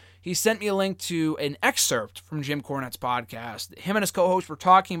 but he sent me a link to an excerpt from Jim Cornette's podcast. Him and his co-host were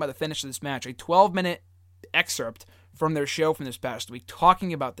talking about the finish of this match, a 12-minute excerpt from their show from this past week,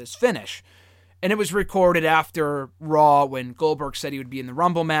 talking about this finish. And it was recorded after Raw when Goldberg said he would be in the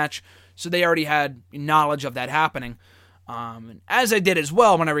Rumble match, so they already had knowledge of that happening. And as I did as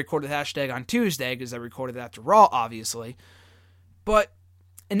well when I recorded the hashtag on Tuesday, because I recorded it after Raw, obviously.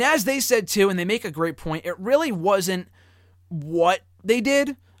 And as they said too, and they make a great point, it really wasn't what they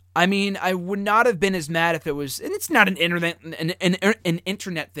did. I mean, I would not have been as mad if it was, and it's not an internet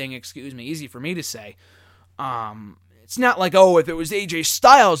thing, easy for me to say. It's not like, if it was AJ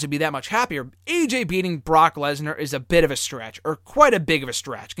Styles, it'd be that much happier. AJ beating Brock Lesnar is a bit of a stretch, or quite a big of a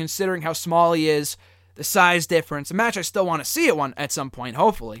stretch, considering how small he is, the size difference. A match I still want to see at some point,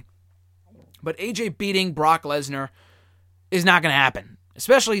 hopefully. But AJ beating Brock Lesnar is not going to happen.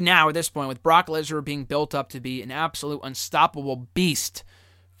 Especially now at this point, with Brock Lesnar being built up to be an absolute unstoppable beast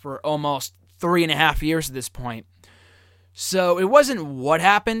for almost 3.5 years at this point. So it wasn't what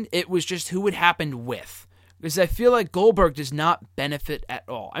happened, it was just who it happened with. Because I feel like Goldberg does not benefit at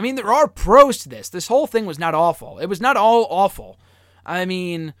all. I mean, there are pros to this. This whole thing was not awful. It was not all awful. I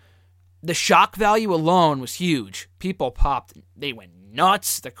mean, the shock value alone was huge. People popped. They went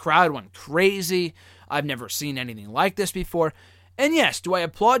nuts. The crowd went crazy. I've never seen anything like this before. And yes, do I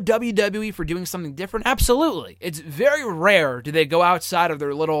applaud WWE for doing something different? Absolutely. It's very rare do they go outside of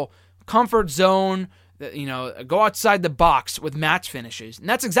their little comfort zone, go outside the box with match finishes. And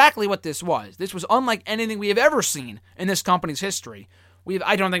that's exactly what this was. This was unlike anything we have ever seen in this company's history.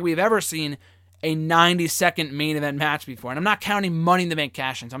 I don't think we've ever seen a 90-second main event match before. And I'm not counting Money in the Bank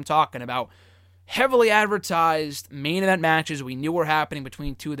cash-ins. I'm talking about heavily advertised main event matches we knew were happening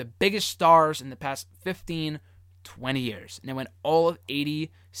between two of the biggest stars in the past 15, 20 years. And it went all of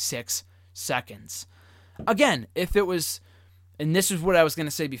 86 seconds. Again, if it was, and this is what I was going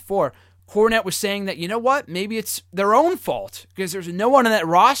to say before, Cornette was saying that, you know what, maybe it's their own fault, because there's no one on that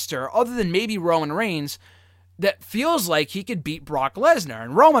roster, other than maybe Roman Reigns, that feels like he could beat Brock Lesnar.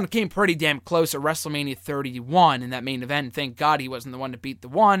 And Roman came pretty damn close at WrestleMania 31 in that main event, and thank God he wasn't the one to beat the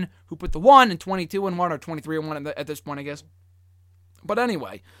one who put the 1 and 22-1 or 23-1 at this point, I guess. But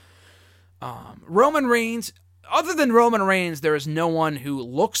anyway, Roman Reigns, other than Roman Reigns, there is no one who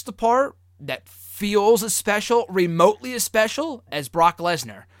looks the part, that feels as special, remotely as special, as Brock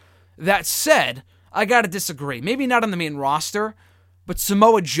Lesnar. That said, I gotta disagree. Maybe not on the main roster, but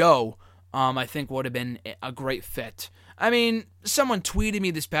Samoa Joe, I think would have been a great fit. I mean, someone tweeted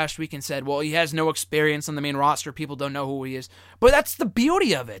me this past week and said, well, he has no experience on the main roster. People don't know who he is. But that's the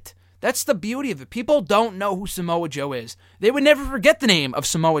beauty of it. That's the beauty of it. People don't know who Samoa Joe is. They would never forget the name of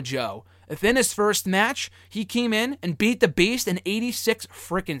Samoa Joe if in his first match he came in and beat the Beast in 86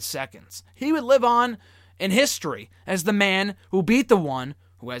 freaking seconds. He would live on in history as the man who beat the One,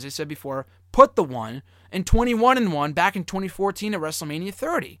 who, as I said before, put the One in 21-1 back in 2014 at WrestleMania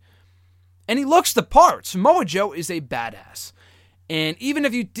 30. And he looks the part. Samoa Joe is a badass. And even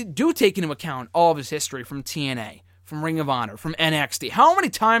if you do take into account all of his history from TNA, from Ring of Honor, from NXT, how many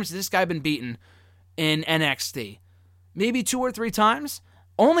times has this guy been beaten in NXT? Maybe 2 or 3 times?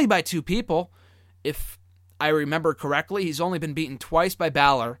 Only by 2 people. If I remember correctly, he's only been beaten twice by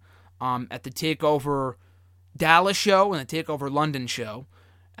Balor at the TakeOver Dallas show and the TakeOver London show,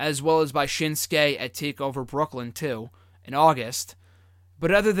 as well as by Shinsuke at TakeOver Brooklyn too in August.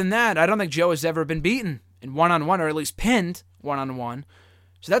 But other than that, I don't think Joe has ever been beaten in one-on-one, or at least pinned one-on-one.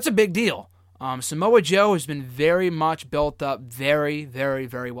 So that's a big deal. Samoa Joe has been very much built up very, very,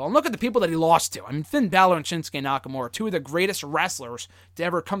 very well. And look at the people that he lost to. I mean, Finn Balor and Shinsuke Nakamura, 2 of the greatest wrestlers to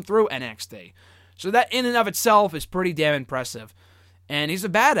ever come through NXT. So that in and of itself is pretty damn impressive. And he's a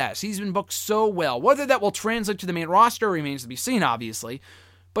badass. He's been booked so well. Whether that will translate to the main roster remains to be seen, obviously.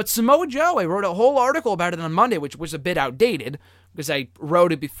 But Samoa Joe, I wrote a whole article about it on Monday, which was a bit outdated, because I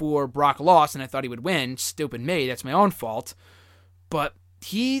wrote it before Brock lost and I thought he would win. Stupid me, that's my own fault. But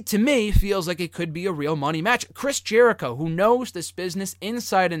he, to me, feels like it could be a real money match. Chris Jericho, who knows this business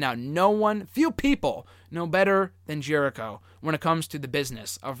inside and out. Few people know better than Jericho when it comes to the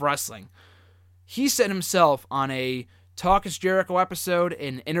business of wrestling. He said himself on a Talk is Jericho episode,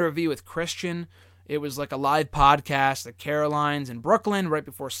 an interview with Christian. It was like a live podcast at Caroline's in Brooklyn right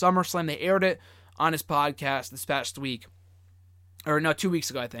before SummerSlam. They aired it on his podcast this past week. Or no, 2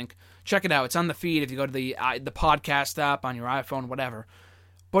 weeks ago, I think. Check it out. It's on the feed if you go to the podcast app on your iPhone, whatever.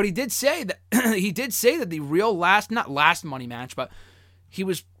 But he did say that the real not last money match, but he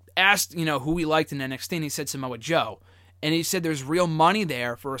was asked, who he liked in NXT, and he said Samoa Joe. And he said there's real money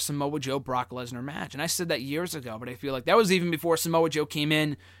there for a Samoa Joe-Brock Lesnar match. And I said that years ago, but I feel like that was even before Samoa Joe came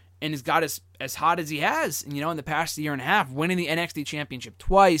in and has got as hot as he has, in the past year and a half, winning the NXT Championship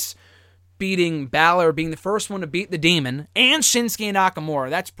twice, beating Balor, being the first one to beat the Demon, and Shinsuke Nakamura.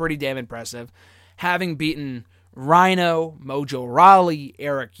 That's pretty damn impressive. Having beaten Rhino, Mojo Rawley,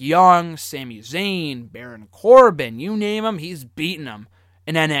 Eric Young, Sami Zayn, Baron Corbin, you name him, he's beaten them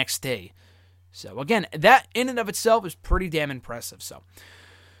in NXT. So again, that in and of itself is pretty damn impressive. So,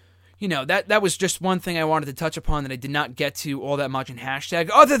 that was just one thing I wanted to touch upon that I did not get to all that much in hashtag.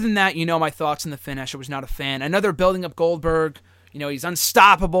 Other than that, my thoughts on the finish. I was not a fan. Another building up Goldberg. He's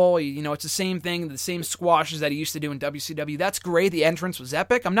unstoppable. It's the same thing, the same squashes that he used to do in WCW. That's great. The entrance was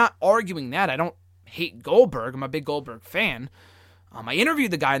epic. I'm not arguing that. I don't hate Goldberg. I'm a big Goldberg fan. I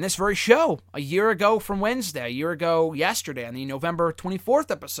interviewed the guy on this very show a year ago yesterday, on the November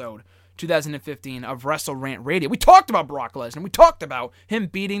 24th episode, 2015 of Wrestle Rant Radio. We talked about Brock Lesnar. We talked about him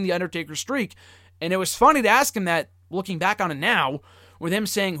beating the Undertaker streak. And it was funny to ask him that, looking back on it now, with him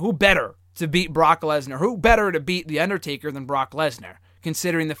saying who better to beat Brock Lesnar, who better to beat the Undertaker than Brock Lesnar,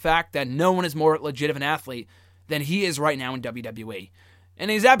 considering the fact that no one is more legit of an athlete than he is right now in WWE.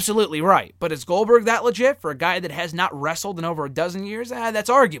 And he's absolutely right. But is Goldberg that legit for a guy that has not wrestled in over a dozen years? That's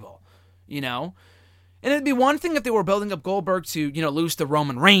arguable, And it'd be one thing if they were building up Goldberg to, lose to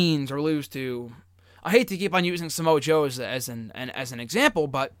Roman Reigns or lose to... I hate to keep on using Samoa Joe as an example,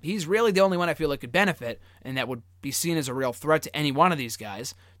 but he's really the only one I feel like could benefit, and that would be seen as a real threat to any one of these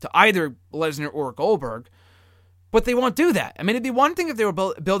guys, to either Lesnar or Goldberg. But they won't do that. I mean, it'd be one thing if they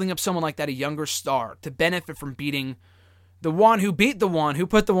were building up someone like that, a younger star, to benefit from beating the one who beat the one who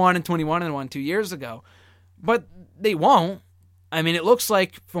put the one in 21-1 2 years ago. But they won't. I mean, it looks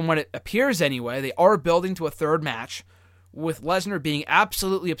like, from what it appears anyway, they are building to a third match, with Lesnar being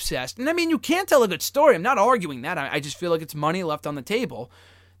absolutely obsessed. And I mean, you can't tell a good story. I'm not arguing that. I just feel like it's money left on the table,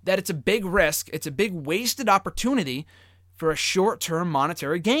 that it's a big risk, it's a big wasted opportunity for a short-term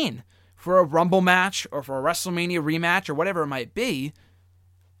monetary gain. For a Rumble match, or for a WrestleMania rematch, or whatever it might be.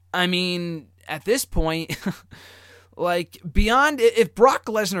 I mean, at this point... beyond, if Brock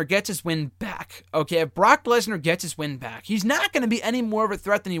Lesnar gets his win back, he's not going to be any more of a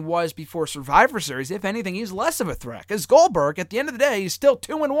threat than he was before Survivor Series. If anything, he's less of a threat. Because Goldberg, at the end of the day, he's still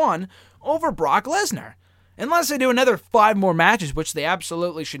 2-1 over Brock Lesnar. Unless they do another 5 more matches, which they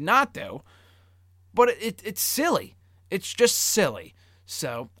absolutely should not do. But it's silly. It's just silly.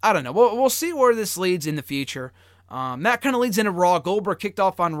 So, I don't know. We'll see where this leads in the future. That kind of leads into Raw. Goldberg kicked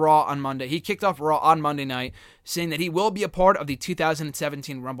off on Raw on Monday. He kicked off Raw on Monday night, saying that he will be a part of the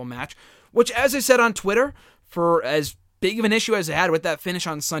 2017 Rumble match, which, as I said on Twitter, for as big of an issue as I had with that finish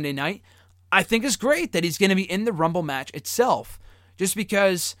on Sunday night, I think is great that he's going to be in the Rumble match itself. Just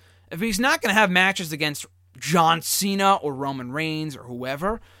because, If he's not going to have matches against John Cena or Roman Reigns or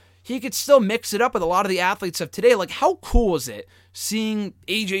whoever, he could still mix it up with a lot of the athletes of today. Like, how cool is it seeing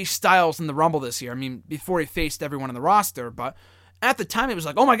AJ Styles in the Rumble this year? I mean, before he faced everyone on the roster, but at the time it was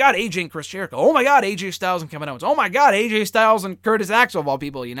like, oh my God, AJ and Chris Jericho. Oh my God, AJ Styles and Kevin Owens. Oh my God, AJ Styles and Curtis Axel, of all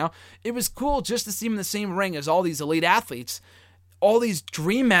people, you know? It was cool just to see him in the same ring as all these elite athletes, all these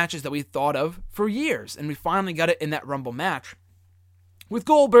dream matches that we thought of for years, and we finally got it in that Rumble match. With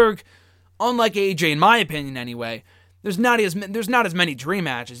Goldberg, unlike AJ, in my opinion anyway, there's not as many dream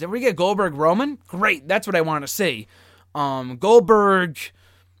matches. If we get Goldberg-Roman, great. That's what I want to see.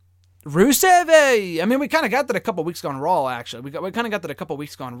 Goldberg-Rusev, I mean, we kind of got that a couple weeks ago on Raw, actually. We kind of got that a couple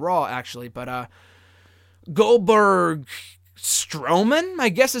weeks ago on Raw, actually. But Goldberg-Strowman, I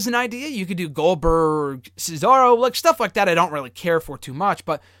guess, is an idea. You could do Goldberg-Cesaro, like stuff like that I don't really care for too much.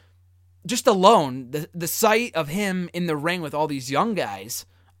 But just alone, the sight of him in the ring with all these young guys,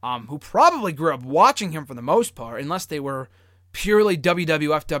 who probably grew up watching him for the most part, unless they were purely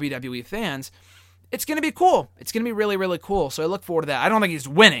WWF, WWE fans, it's going to be cool. It's going to be really, really cool. So I look forward to that. I don't think he's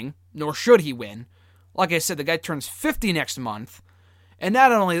winning, nor should he win. Like I said, the guy turns 50 next month. And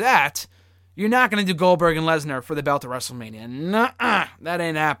not only that, you're not going to do Goldberg and Lesnar for the belt at WrestleMania. Nuh-uh, that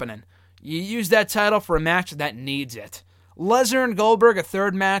ain't happening. You use that title for a match that needs it. Lesnar and Goldberg, a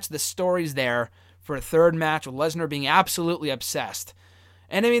third match, the story's there for a third match with Lesnar being absolutely obsessed.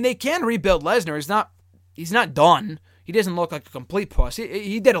 And I mean, they can rebuild Lesnar. He's not done. He doesn't look like a complete puss.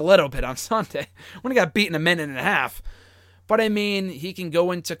 He did a little bit on Sunday when he got beaten a minute and a half. But I mean, he can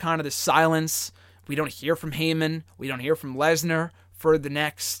go into kind of the silence. We don't hear from Heyman. We don't hear from Lesnar for the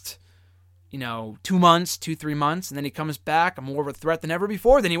next, 2 months, 3 months. And then he comes back, more of a threat than ever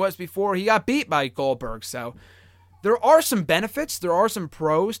before than he was before he got beat by Goldberg. So there are some benefits. There are some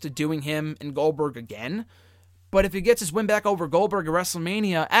pros to doing him and Goldberg again. But if he gets his win back over Goldberg at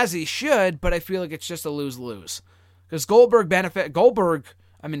WrestleMania, as he should, but I feel like it's just a lose-lose. Because Brock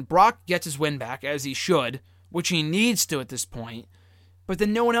gets his win back, as he should, which he needs to at this point. But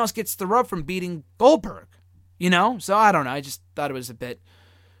then no one else gets the rub from beating Goldberg, So I don't know, I just thought it was a bit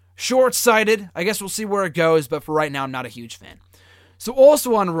short-sighted. I guess we'll see where it goes, but for right now, I'm not a huge fan. So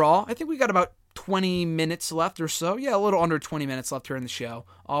also on Raw, I think we got about 20 minutes left or so. Yeah, a little under 20 minutes left here in the show.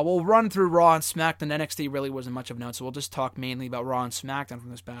 We'll run through Raw and SmackDown. NXT really wasn't much of a note, so we'll just talk mainly about Raw and SmackDown from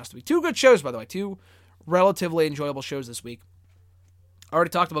this past week. 2 good shows, by the way. 2 relatively enjoyable shows this week. I already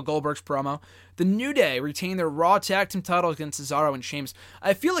talked about Goldberg's promo. The New Day retain their Raw Tag Team titles against Cesaro and Sheamus.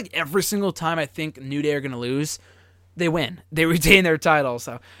 I feel like every single time I think New Day are going to lose, they win. They retain their titles.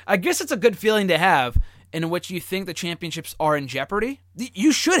 So I guess it's a good feeling to have, in which you think the championships are in jeopardy.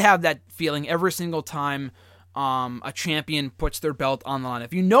 You should have that feeling every single time a champion puts their belt on the line.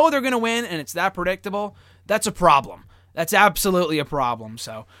 If you know they're going to win and it's that predictable, that's a problem. That's absolutely a problem.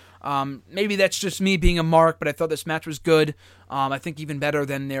 So maybe that's just me being a mark, but I thought this match was good. I think even better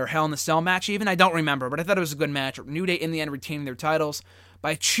than their Hell in a Cell match even. I don't remember, but I thought it was a good match. New Day in the end retaining their titles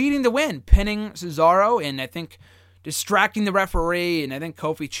by cheating to win, pinning Cesaro, and I think distracting the referee, and I think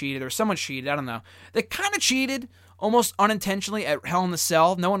Kofi cheated, or someone cheated, I don't know. They kind of cheated, almost unintentionally, at Hell in the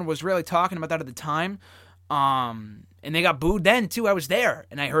Cell. No one was really talking about that at the time. And they got booed then, too. I was there,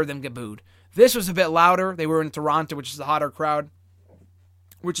 and I heard them get booed. This was a bit louder. They were in Toronto, which is a hotter crowd,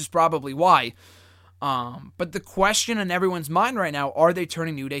 which is probably why. But the question in everyone's mind right now, are they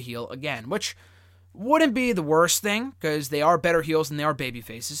turning New Day heel again? Which wouldn't be the worst thing, because they are better heels than they are baby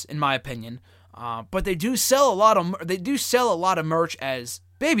faces, in my opinion. But they do sell a lot of merch as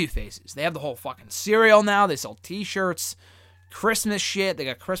baby faces. They have the whole fucking cereal now. They sell T-shirts, Christmas shit. They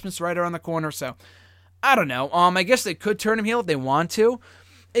got Christmas right around the corner. So I don't know. I guess they could turn him heel if they want to.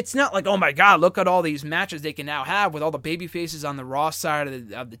 It's not like, oh my God, look at all these matches they can now have with all the baby faces on the Raw side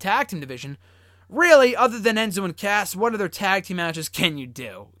of the tag team division. Really, other than Enzo and Cass, what other tag team matches can you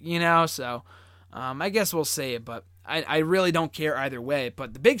do? So I guess we'll see it, but I really don't care either way.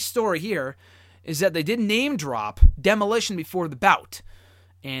 But the big story here is that they did name drop Demolition before the bout.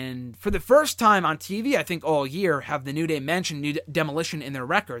 And for the first time on TV, I think all year, have the New Day mentioned Demolition in their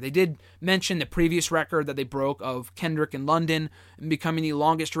record. They did mention the previous record that they broke of Kendrick and London and becoming the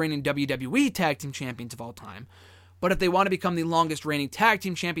longest reigning WWE Tag Team Champions of all time. But if they want to become the longest reigning Tag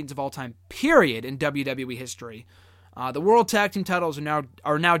Team Champions of all time, period, in WWE history, the World Tag Team titles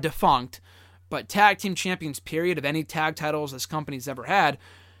are now defunct, but Tag Team Champions, period, of any tag titles this company's ever had,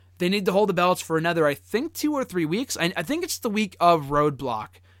 they need to hold the belts for another, I think, 2 or 3 weeks. I think it's the week of Roadblock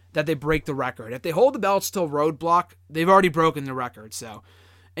that they break the record. If they hold the belts till Roadblock, they've already broken the record. So,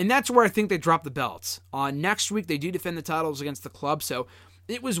 and that's where I think they drop the belts. Next week, they do defend the titles against the Club. So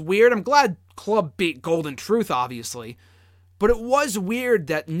it was weird. I'm glad Club beat Golden Truth, obviously. But it was weird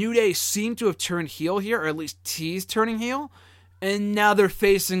that New Day seemed to have turned heel here, or at least teased turning heel, and now they're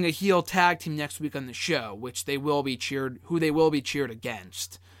facing a heel tag team next week on the show, who they will be cheered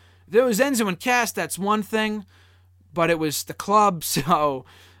against. If it was Enzo and Cass, that's one thing, but it was the Club, so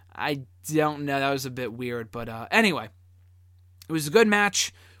I don't know. That was a bit weird, but anyway, it was a good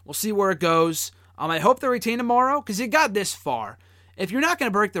match. We'll see where it goes. I hope they retain tomorrow, because you got this far. If you're not going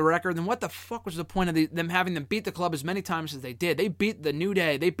to break the record, then what the fuck was the point of them having them beat the Club as many times as they did? They beat the New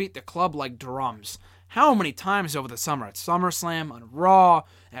Day. They beat the Club like drums. How many times over the summer? At SummerSlam, on Raw,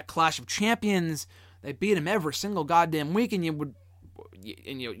 at Clash of Champions. They beat them every single goddamn week, and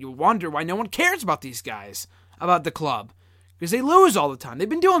you wonder why no one cares about these guys, about the Club. Because they lose all the time. They've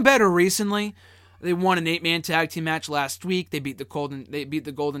been doing better recently. They won an 8-man tag team match last week. They beat the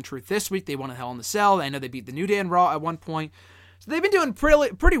Golden Truth this week. They won a Hell in a Cell. I know they beat the New Day in Raw at one point. So they've been doing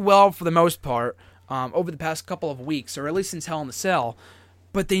pretty well for the most part over the past couple of weeks, or at least since Hell in a Cell.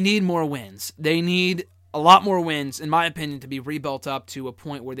 But they need more wins. They need a lot more wins, in my opinion, to be rebuilt up to a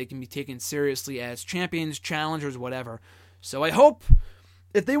point where they can be taken seriously as champions, challengers, whatever. So I hope,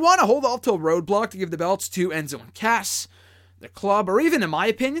 if they want to hold off till Roadblock to give the belts to Enzo and Cass, the Club, or even, in my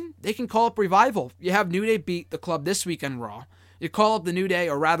opinion, they can call up Revival. You have New Day beat the Club this week on Raw. You call up the New Day,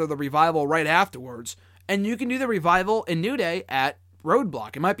 or rather the Revival, right afterwards. And you can do the Revival and New Day at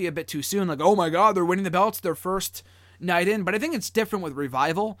Roadblock. It might be a bit too soon, like, oh my god, they're winning the belts their first night in. But I think it's different with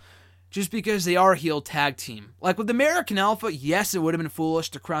Revival, just because they are a heel tag team. Like with American Alpha, yes, it would have been foolish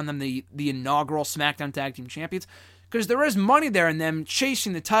to crown them the inaugural SmackDown Tag Team Champions, because there is money there in them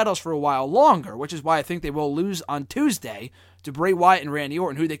chasing the titles for a while longer, which is why I think they will lose on Tuesday to Bray Wyatt and Randy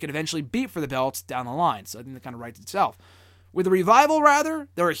Orton, who they could eventually beat for the belts down the line. So I think that kind of writes itself. With the Revival, rather,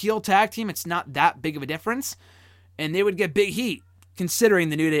 they're a heel tag team. It's not that big of a difference. And they would get big heat, considering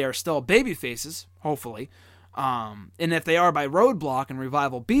the New Day are still baby faces, hopefully. And if they are by Roadblock and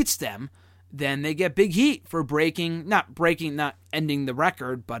Revival beats them, then they get big heat for not ending the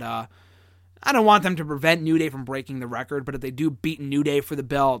record, but I don't want them to prevent New Day from breaking the record, but if they do beat New Day for the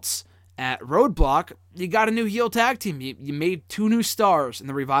belts at Roadblock, you got a new heel tag team. You made 2 new stars in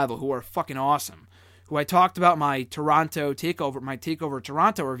the Revival who are fucking awesome. Who I talked about my TakeOver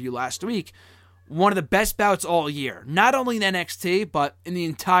Toronto review last week, one of the best bouts all year. Not only in NXT, but in the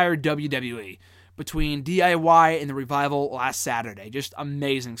entire WWE. Between DIY and the Revival last Saturday. Just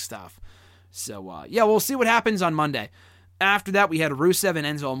amazing stuff. So, we'll see what happens on Monday. After that, we had Rusev and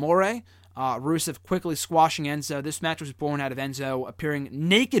Enzo Amore. Rusev quickly squashing Enzo. This match was born out of Enzo appearing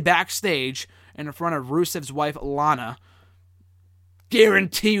naked backstage in front of Rusev's wife, Lana.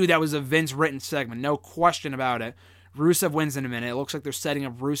 Guarantee you that was a Vince-written segment. No question about it. Rusev wins in a minute. It looks like they're setting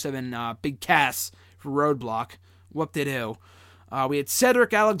up Rusev and Big Cass for Roadblock. Whoop-de-doo. We had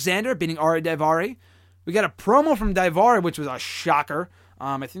Cedric Alexander beating Ari Daivari. We got a promo from Daivari, which was a shocker.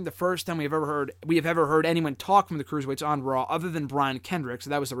 I think the first time we have ever heard anyone talk from the Cruiserweights on Raw other than Brian Kendrick, so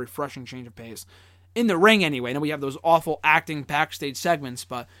that was a refreshing change of pace. In the ring, anyway. Now we have those awful acting backstage segments,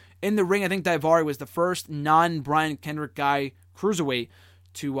 but in the ring, I think Daivari was the first non-Brian Kendrick guy Cruiserweight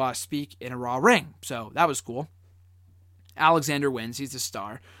to speak in a Raw ring. So that was cool. Alexander wins. He's the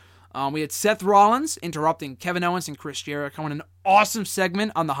star. We had Seth Rollins interrupting Kevin Owens and Chris Jericho in an awesome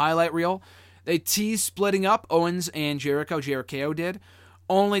segment on the highlight reel. They teased splitting up Owens and Jericho did,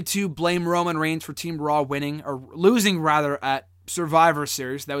 only to blame Roman Reigns for Team Raw losing at Survivor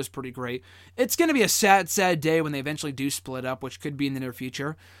Series. That was pretty great. It's going to be a sad, sad day when they eventually do split up, which could be in the near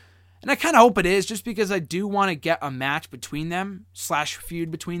future. And I kind of hope it is, just because I do want to get a match between them,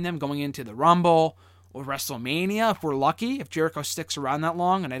 /feud between them, going into the Rumble or WrestleMania, if we're lucky, if Jericho sticks around that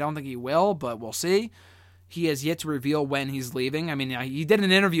long, and I don't think he will, but we'll see. He has yet to reveal when he's leaving. I mean, he did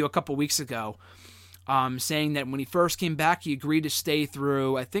an interview a couple weeks ago saying that when he first came back, he agreed to stay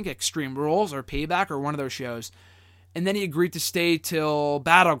through, I think, Extreme Rules or Payback or one of those shows, and then he agreed to stay till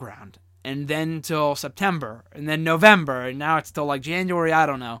Battleground, and then till September, and then November, and now it's till like January, I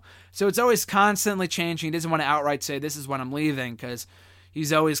don't know. So it's always constantly changing. He doesn't want to outright say, this is when I'm leaving, because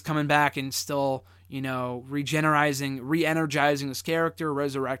he's always coming back and still, re-energizing his character,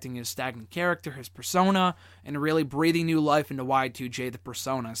 resurrecting his stagnant character, his persona, and really breathing new life into Y2J, the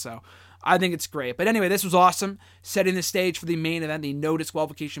persona. So I think it's great. But anyway, this was awesome, setting the stage for the main event, the no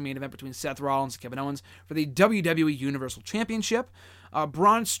disqualification main event between Seth Rollins and Kevin Owens for the WWE Universal Championship.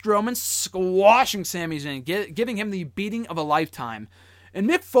 Braun Strowman squashing Sami Zayn, giving him the beating of a lifetime. And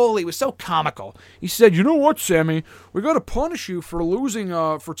Mick Foley was so comical. He said, "You know what, Sammy? We got to punish you for losing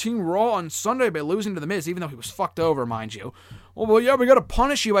for Team Raw on Sunday by losing to The Miz," even though he was fucked over, mind you. Well, yeah, we got to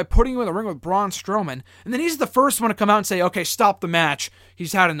punish you by putting you in the ring with Braun Strowman. And then he's the first one to come out and say, "Okay, stop the match.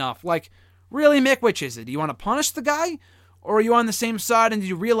 He's had enough." Like, really, Mick? Which is it? Do you want to punish the guy? Or are you on the same side and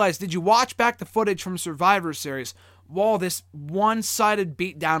did you watch back the footage from Survivor Series while this one-sided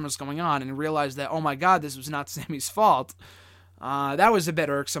beatdown was going on and realize that, oh my God, this was not Sammy's fault? That was a bit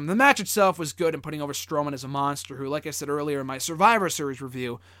irksome. The match itself was good in putting over Strowman as a monster who, like I said earlier in my Survivor Series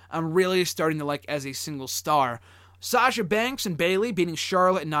review, I'm really starting to like as a single star. Sasha Banks and Bayley beating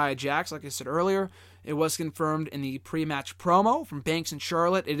Charlotte and Nia Jax, like I said earlier. It was confirmed in the pre-match promo from Banks and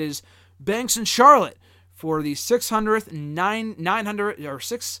Charlotte. It is Banks and Charlotte for the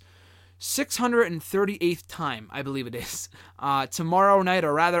 638th time, I believe it is, tomorrow night,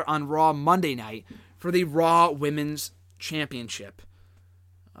 or rather on Raw Monday night, for the Raw Women's Championship.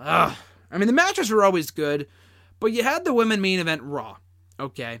 I mean, the matches were always good, but you had the women main event Raw,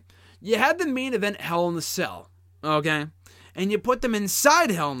 okay? You had the main event Hell in the Cell, okay? And you put them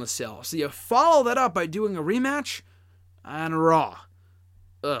inside Hell in the Cell, so you follow that up by doing a rematch on Raw.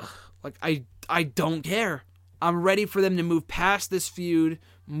 Like, I don't care. I'm ready for them to move past this feud,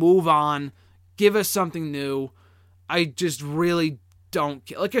 move on, give us something new. I just really don't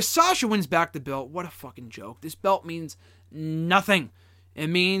care. Like, if Sasha wins back the belt, what a fucking joke. This belt means nothing. It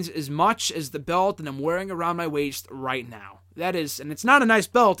means as much as the belt that I'm wearing around my waist right now. That is, and it's not a nice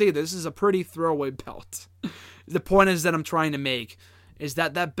belt either. This is a pretty throwaway belt. The point is that I'm trying to make is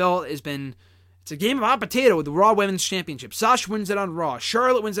that belt has been, it's a game of hot potato with the Raw Women's Championship. Sasha wins it on Raw.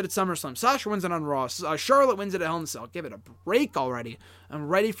 Charlotte wins it at SummerSlam. Sasha wins it on Raw. Charlotte wins it at Hell in a Cell. Give it a break already. I'm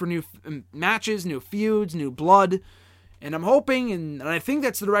ready for new matches, new feuds, new blood. And I'm hoping, and I think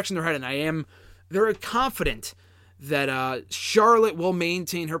that's the direction they're heading. I am very confident that Charlotte will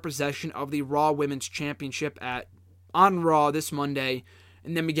maintain her possession of the Raw Women's Championship on Raw this Monday.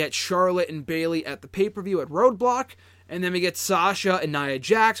 And then we get Charlotte and Bayley at the pay-per-view at Roadblock. And then we get Sasha and Nia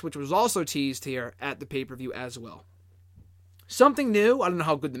Jax, which was also teased here at the pay-per-view as well. Something new. I don't know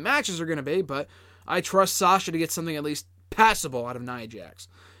how good the matches are going to be, but I trust Sasha to get something at least passable out of Nia Jax.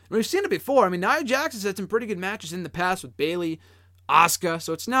 And we've seen it before. I mean, Nia Jax has had some pretty good matches in the past with Bayley, Asuka,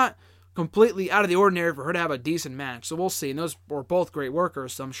 so it's not completely out of the ordinary for her to have a decent match. So we'll see. And those were both great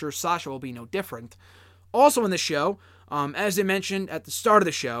workers, so I'm sure Sasha will be no different. Also in the show, as I mentioned at the start of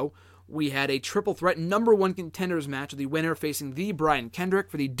the show, we had a triple threat number one contenders match with the winner facing the Brian Kendrick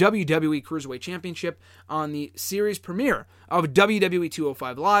for the WWE Cruiserweight Championship on the series premiere of WWE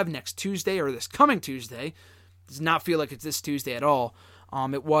 205 Live next Tuesday, or this coming Tuesday. Does not feel like it's this Tuesday at all.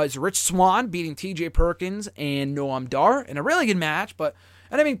 It was Rich Swann beating TJ Perkins and Noam Dar in a really good match,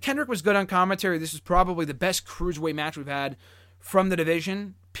 and I mean, Kendrick was good on commentary. This is probably the best Cruiserweight match we've had from the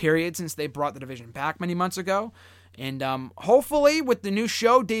division, period, since they brought the division back many months ago. And hopefully with the new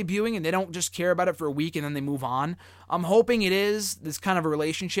show debuting and they don't just care about it for a week and then they move on, I'm hoping it is this kind of a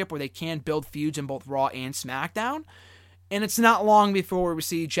relationship where they can build feuds in both Raw and SmackDown. And it's not long before we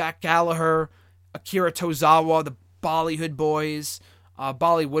see Jack Gallagher, Akira Tozawa, the Bollywood Boys,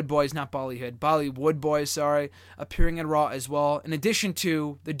 appearing in Raw as well, in addition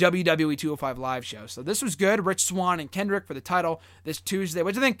to the WWE 205 Live show. So this was good. Rich Swann and Kendrick for the title this Tuesday,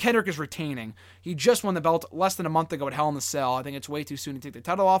 which I think Kendrick is retaining. He just won the belt less than a month ago at Hell in a Cell. I think it's way too soon to take the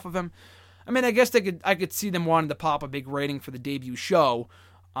title off of him. I mean, I guess I could see them wanting to pop a big rating for the debut show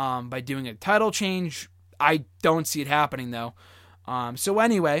by doing a title change. I don't see it happening, though. So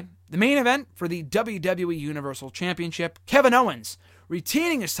anyway, the main event for the WWE Universal Championship, Kevin Owens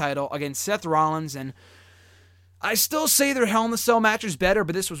retaining his title against Seth Rollins, and I still say their Hell in a Cell match is better,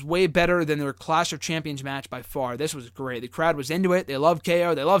 but this was way better than their Clash of Champions match by far. This was great. The crowd was into it. They loved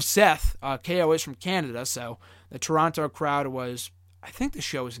KO. They loved Seth. KO is from Canada, so the Toronto crowd was, I think the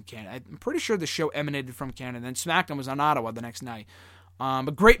show was in Canada. I'm pretty sure the show emanated from Canada, and SmackDown was on Ottawa the next night. A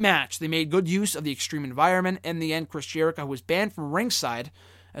great match. They made good use of the extreme environment. In the end, Chris Jericho, who was banned from ringside,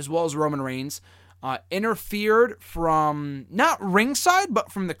 as well as Roman Reigns, interfered from, not ringside,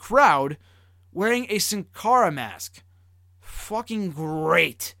 but from the crowd, wearing a Sin Cara mask. Fucking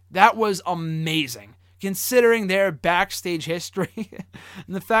great. That was amazing, considering their backstage history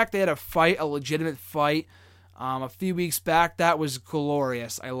and the fact they had a legitimate fight, a few weeks back. That was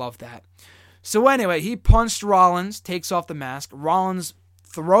glorious. I love that. So anyway, he punched Rollins, takes off the mask. Rollins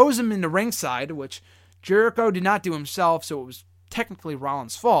throws him into ringside, which Jericho did not do himself, so it was technically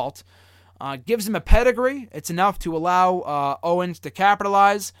Rollins' fault. Gives him a pedigree. It's enough to allow Owens to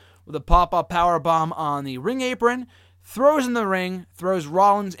capitalize with a pop-up powerbomb on the ring apron. Throws in the ring, throws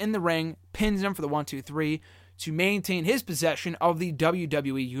Rollins in the ring, pins him for the 1-2-3 to maintain his possession of the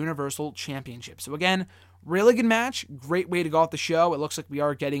WWE Universal Championship. So again, really good match. Great way to go off the show. It looks like we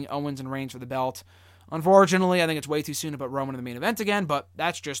are getting Owens and Reigns for the belt. Unfortunately, I think it's way too soon to put Roman in the main event again, but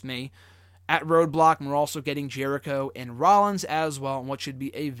that's just me. At Roadblock, and we're also getting Jericho and Rollins as well, in what should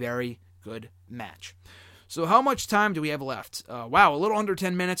be a very good match. So how much time do we have left? Wow, a little under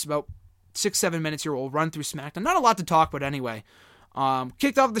 10 minutes, about 6-7 minutes here. We'll run through SmackDown. Not a lot to talk about anyway.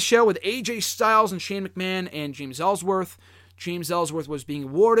 Kicked off the show with AJ Styles and Shane McMahon and James Ellsworth. James Ellsworth was being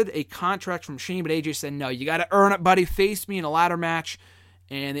awarded a contract from Shane, but AJ said, no, you got to earn it, buddy. Face me in a ladder match.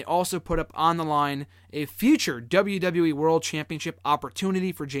 And they also put up on the line a future WWE World Championship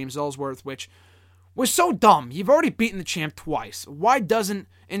opportunity for James Ellsworth, which was so dumb. You've already beaten the champ twice. Why doesn't,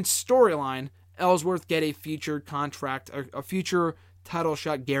 in storyline, Ellsworth get a future contract, a future title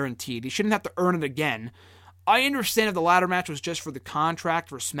shot guaranteed? He shouldn't have to earn it again. I understand if the ladder match was just for the contract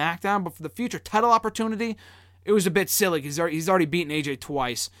for SmackDown, but for the future title opportunity, it was a bit silly. He's already beaten AJ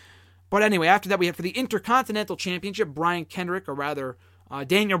twice. But anyway, after that, we have for the Intercontinental Championship, Brian Kendrick, or rather,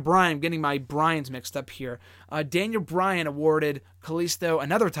 Daniel Bryan. I'm getting my Bryans mixed up here. Daniel Bryan awarded Kalisto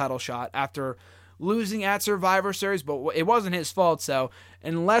another title shot after losing at Survivor Series, but it wasn't his fault. So,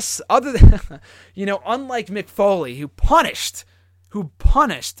 unless other than, unlike Mick Foley, who punished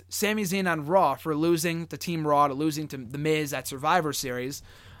Sami Zayn on Raw for losing to Team Raw, losing to The Miz at Survivor Series,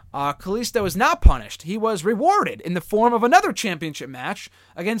 Kalisto was not punished. He was rewarded in the form of another championship match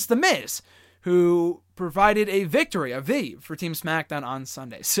against The Miz, who provided a victory, a V, for Team SmackDown on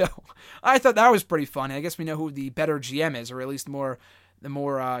Sunday. So I thought that was pretty funny. I guess we know who the better GM is, or at least the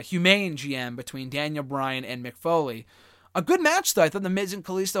more humane GM between Daniel Bryan and Mick Foley. A good match, though. I thought The Miz and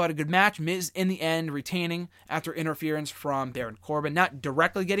Kalisto had a good match. Miz, in the end, retaining after interference from Baron Corbin. Not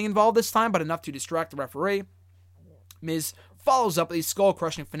directly getting involved this time, but enough to distract the referee. Miz follows up with a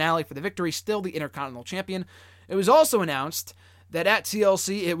skull-crushing finale for the victory, still the Intercontinental Champion. It was also announced that at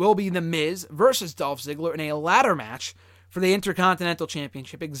TLC, it will be The Miz versus Dolph Ziggler in a ladder match for the Intercontinental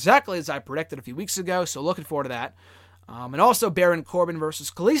Championship, exactly as I predicted a few weeks ago, so looking forward to that. And also Baron Corbin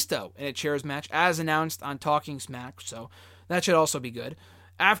versus Kalisto in a chairs match, as announced on Talking Smack, so that should also be good.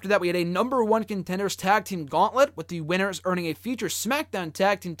 After that, we had a number one contenders tag team gauntlet, with the winners earning a future SmackDown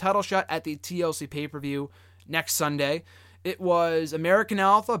tag team title shot at the TLC pay-per-view next Sunday. It was American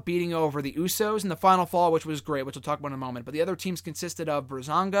Alpha beating over the Usos in the final fall, which was great, which we'll talk about in a moment. But the other teams consisted of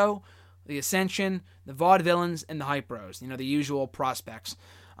Breezango, the Ascension, the Vaudevillains, and the Hype Bros, the usual prospects.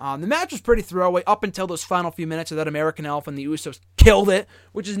 The match was pretty throwaway up until those final few minutes of that American Alpha and the Usos killed it,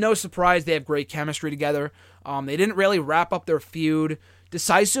 which is no surprise. They have great chemistry together. They didn't really wrap up their feud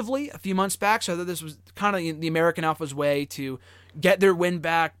decisively a few months back, so I thought this was kind of the American Alpha's way to get their win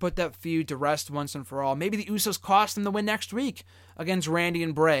back, put that feud to rest once and for all. Maybe the Usos cost them the win next week against Randy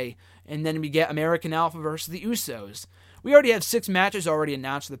and Bray, and then we get American Alpha versus the Usos. We already have 6 matches already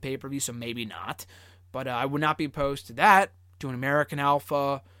announced for the pay-per-view, so maybe not, but I would not be opposed to that, to an American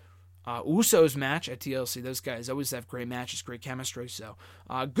Alpha Usos match at TLC. Those guys always have great matches, great chemistry, so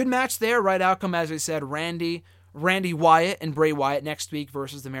good match there. Right outcome, as I said, Randy Wyatt and Bray Wyatt next week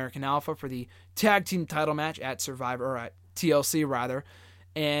versus the American Alpha for the tag team title match at Survivor, or at TLC rather,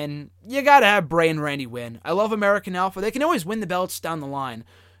 and you gotta have Bray and Randy win. I love American Alpha. They can always win the belts down the line.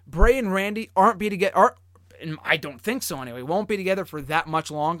 Bray and Randy and I don't think so anyway, won't be together for that much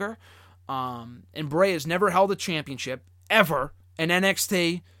longer. And Bray has never held a championship, ever, in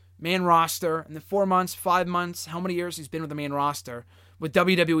NXT, main roster, in the 4 months, 5 months, how many years he's been with the main roster, with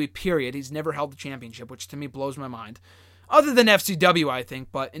WWE, period, he's never held the championship, which to me blows my mind. Other than FCW, I think,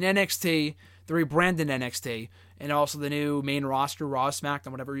 but in NXT, the rebranded NXT, and also the new main roster, Raw,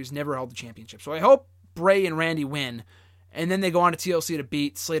 SmackDown, whatever, he's never held the championship. So I hope Bray and Randy win, and then they go on to TLC to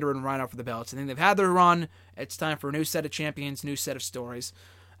beat Slater and Rhino for the belts. I think they've had their run. It's time for a new set of champions, new set of stories.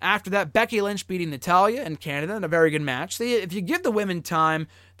 After that, Becky Lynch beating Natalya in Canada in a very good match. If you give the women time,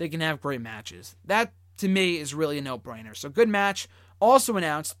 they can have great matches. That, to me, is really a no-brainer. So good match. Also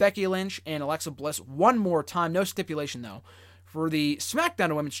announced, Becky Lynch and Alexa Bliss one more time, no stipulation though, for the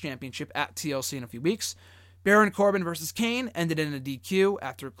SmackDown Women's Championship at TLC in a few weeks. Baron Corbin versus Kane ended in a DQ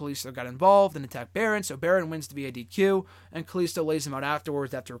after Kalisto got involved and attacked Baron, so Baron wins to be a DQ, and Kalisto lays him out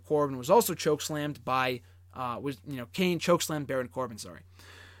afterwards after Corbin was also chokeslammed by, Kane chokeslammed Baron Corbin,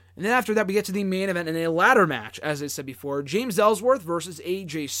 And then after that, we get to the main event in a ladder match, as I said before. James Ellsworth versus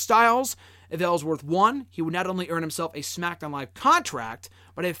AJ Styles. If Ellsworth won, he would not only earn himself a SmackDown Live contract,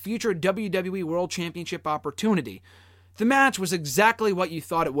 but a future WWE World Championship opportunity. The match was exactly what you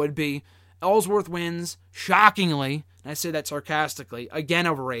thought it would be. Ellsworth wins, shockingly, and I say that sarcastically, again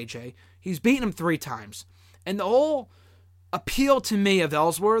over AJ. He's beaten him 3 times. And the whole appeal to me of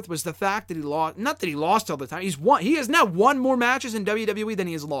Ellsworth was the fact that he lost, not that he lost all the time, he has now won more matches in WWE than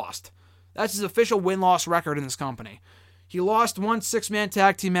he has lost. That's his official win-loss record in this company. He lost one 6-man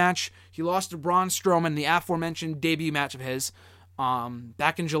tag team match. He lost to Braun Strowman, the aforementioned debut match of his,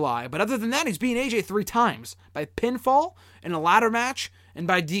 back in July. But other than that, he's beaten AJ 3 times. By pinfall, in a ladder match, and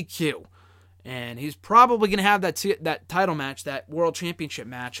by DQ. And he's probably going to have that title match, that World Championship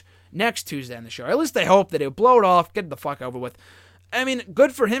match, next Tuesday on the show. At least I hope that he'll blow it off, get it the fuck over with. I mean,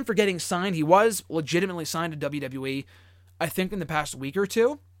 good for him for getting signed. He was legitimately signed to WWE, I think, in the past week or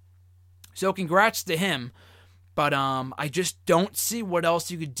two. So congrats to him. But I just don't see what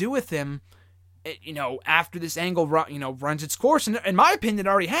else you could do with him, after this angle runs its course. And in my opinion, it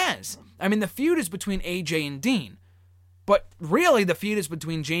already has. I mean, the feud is between AJ and Dean. But really, the feud is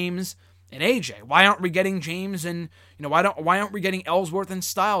between James and AJ. Why aren't we getting James and, why aren't we getting Ellsworth and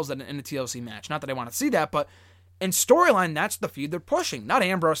Styles in a TLC match? Not that I want to see that, but in storyline, that's the feud they're pushing, not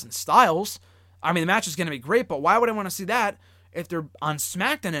Ambrose and Styles. I mean, the match is going to be great, but why would I want to see that if they're on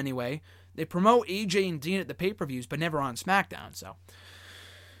SmackDown anyway? They promote AJ and Dean at the pay-per-views, but never on SmackDown, so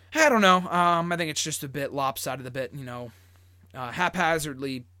I don't know. I think it's just a bit lopsided, a bit,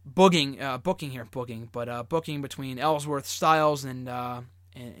 haphazardly booking between Ellsworth, Styles, and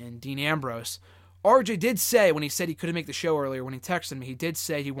Dean Ambrose. RJ did say, when he said he couldn't make the show earlier, when he texted me, he did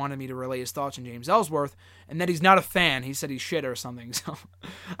say he wanted me to relay his thoughts on James Ellsworth, and that he's not a fan. He said he's shit or something. So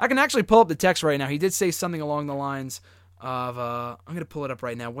I can actually pull up the text right now. He did say something along the lines of, I'm going to pull it up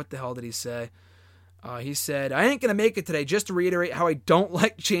right now. What the hell did he say? He said, I ain't going to make it today, just to reiterate how I don't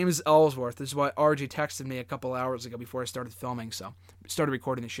like James Ellsworth. This is what RJ texted me a couple hours ago before I started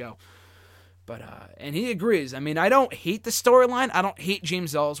recording the show. But, and he agrees. I mean, I don't hate the storyline. I don't hate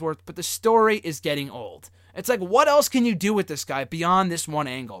James Ellsworth, but the story is getting old. It's like, what else can you do with this guy beyond this one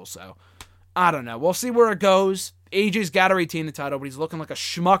angle? So, I don't know. We'll see where it goes. AJ's got to retain the title, but he's looking like a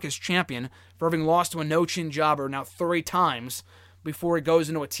schmuck as champion for having lost to a no-chin jobber now 3 times before he goes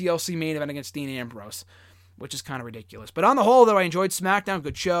into a TLC main event against Dean Ambrose, which is kind of ridiculous. But on the whole, though, I enjoyed SmackDown.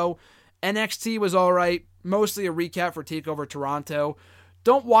 Good show. NXT was all right. Mostly a recap for TakeOver Toronto.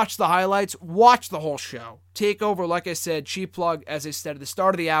 Don't watch the highlights. Watch the whole show. TakeOver, like I said, cheap plug, as I said, at the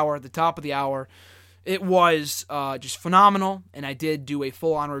start of the hour, at the top of the hour. It was just phenomenal, and I did do a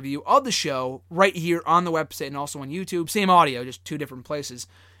full-on review of the show right here on the website and also on YouTube. Same audio, just 2 different places.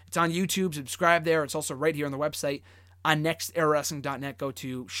 It's on YouTube. Subscribe there. It's also right here on the website on nextEraWrestling.net. Go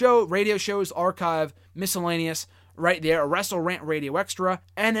to show, radio shows, archive, miscellaneous, right there. A Wrestle Rant Radio Extra,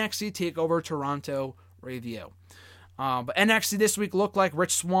 NXT TakeOver Toronto review. But NXT this week looked like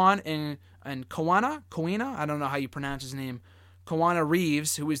Rich Swann and Koana, I don't know how you pronounce his name, Koana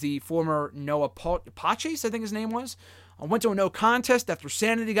Reeves, who is the former Noah Paches, I think his name was, went to a no contest after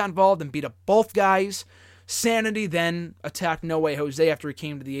Sanity got involved and beat up both guys. Sanity then attacked No Way Jose after he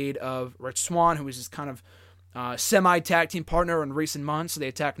came to the aid of Rich Swann, who was his kind of semi-tag team partner in recent months. So they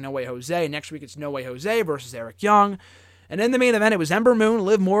attacked No Way Jose. Next week it's No Way Jose versus Eric Young. And in the main event, it was Ember Moon,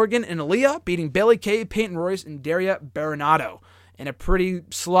 Liv Morgan, and Aaliyah beating Bayley Kay, Peyton Royce, and Daria Berenato in a pretty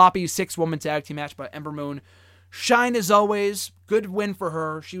sloppy 6-woman tag team match by Ember Moon. Shine as always. Good win for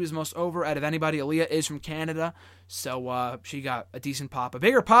her. She was most over out of anybody. Aaliyah is from Canada, so she got a decent pop. A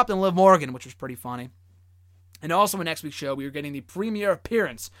bigger pop than Liv Morgan, which was pretty funny. And also in next week's show, we are getting the premiere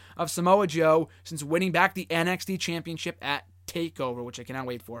appearance of Samoa Joe since winning back the NXT Championship at TakeOver, which I cannot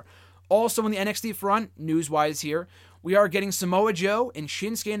wait for. Also in the NXT front, news-wise here, we are getting Samoa Joe and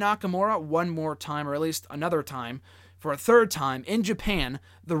Shinsuke Nakamura one more time, or at least another time, for a third time in Japan,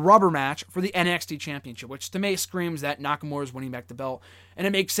 the rubber match for the NXT Championship, which to me screams that Nakamura is winning back the belt, and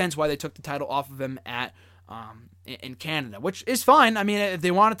it makes sense why they took the title off of him at in Canada, which is fine. I mean, if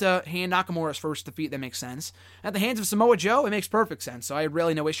they wanted to hand Nakamura's first defeat, that makes sense. At the hands of Samoa Joe, it makes perfect sense, so I had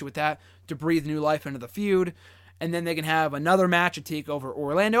really no issue with that, to breathe new life into the feud. And then they can have another match at TakeOver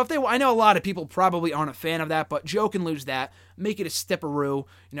Orlando. I know a lot of people probably aren't a fan of that, but Joe can lose that. Make it a stepperoo.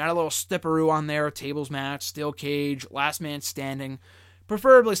 Add a little stepperoo on there. Tables match, steel cage, last man standing.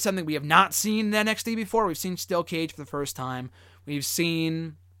 Preferably something we have not seen in NXT before. We've seen steel cage for the first time. We've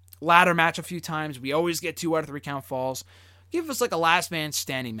seen ladder match a few times. We always get 2 out of 3 count falls. Give us like a last man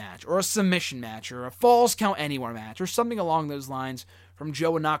standing match, or a submission match, or a falls count anywhere match, or something along those lines from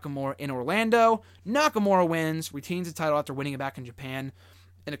Joe and Nakamura in Orlando. Nakamura wins, retains the title after winning it back in Japan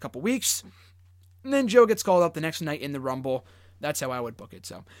in a couple weeks. And then Joe gets called up the next night in the Rumble. That's how I would book it.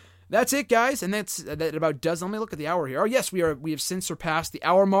 So that's it, guys. And that about does. Let me look at the hour here. Oh, yes, we have since surpassed the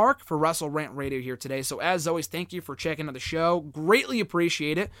hour mark for Wrestle Rant Radio here today. So as always, thank you for checking out the show. Greatly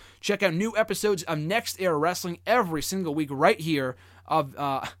appreciate it. Check out new episodes of Next Era Wrestling every single week right here. Did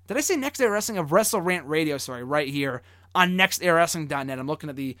I say Next Era Wrestling? Of Wrestle Rant Radio, sorry, right here on nextEraWrestling.net. I'm looking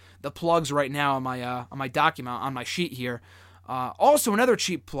at the plugs right now on my document, on my sheet here. Also, another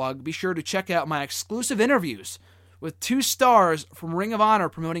cheap plug, be sure to check out my exclusive interviews with 2 stars from Ring of Honor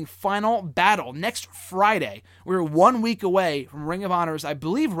promoting Final Battle next Friday. We're 1 week away from Ring of Honor's, I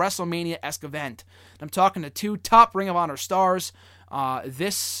believe, WrestleMania-esque event. I'm talking to 2 top Ring of Honor stars.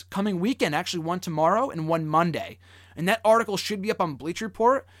 this coming weekend, actually one tomorrow and one Monday. And that article should be up on Bleacher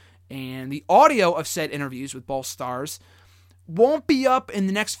Report, and the audio of said interviews with both stars won't be up in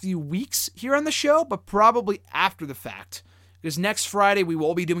the next few weeks here on the show, but probably after the fact. Because next Friday we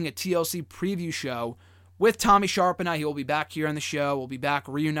will be doing a TLC preview show with Tommy Sharp and I. He will be back here on the show. We'll be back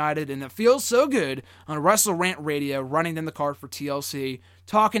reunited, and it feels so good on Wrestle Rant Radio, running down the card for TLC,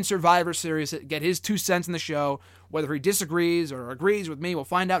 talking Survivor Series, get his 2 cents in the show. Whether he disagrees or agrees with me, we'll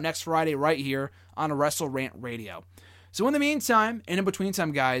find out next Friday right here on Wrestle Rant Radio. So in the meantime, and in between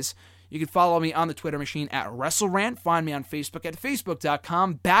time, guys, you can follow me on the Twitter machine at WrestleRant. Find me on Facebook at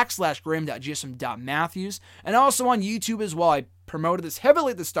facebook.com/graham.gsm.matthews. And also on YouTube as well. I promoted this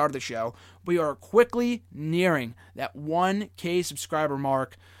heavily at the start of the show. We are quickly nearing that 1K subscriber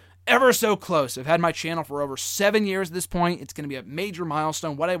mark. Ever so close. I've had my channel for over 7 years at this point. It's going to be a major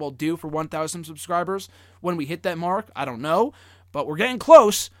milestone. What I will do for 1,000 subscribers when we hit that mark, I don't know. But we're getting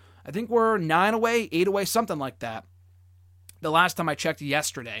close. I think we're 9 away, 8 away, something like that. The last time I checked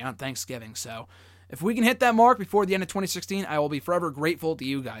yesterday on Thanksgiving. So if we can hit that mark before the end of 2016, I will be forever grateful to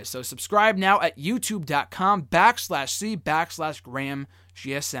you guys. So subscribe now at youtube.com/C/Graham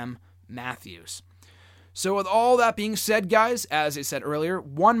GSM Matthews. So with all that being said, guys, as I said earlier,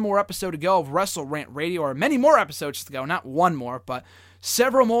 one more episode to go of Wrestle Rant Radio, or many more episodes to go, not one more, but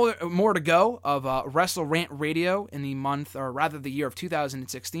several more to go of Wrestle Rant Radio in the month, or rather the year of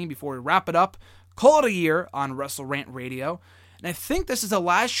 2016, before we wrap it up. Call it a year on Wrestle Rant Radio. And I think this is the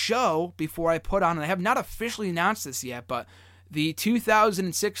last show before I put on, and I have not officially announced this yet, but the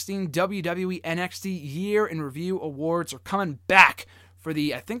 2016 WWE NXT Year in Review Awards are coming back for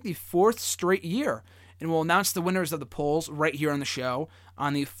I think the 4th straight year. And we'll announce the winners of the polls right here on the show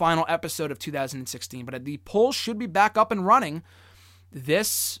on the final episode of 2016. But the polls should be back up and running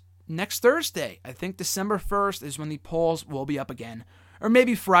this next Thursday. I think December 1st is when the polls will be up again. Or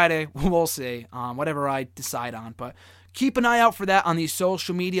maybe Friday, we'll see, whatever I decide on. But keep an eye out for that on these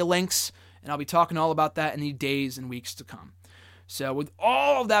social media links, and I'll be talking all about that in the days and weeks to come. So with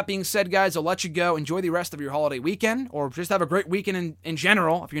all of that being said, guys, I'll let you go. Enjoy the rest of your holiday weekend, or just have a great weekend in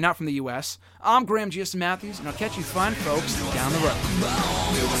general if you're not from the U.S. I'm Graham GSM Matthews, and I'll catch you fine folks down the road.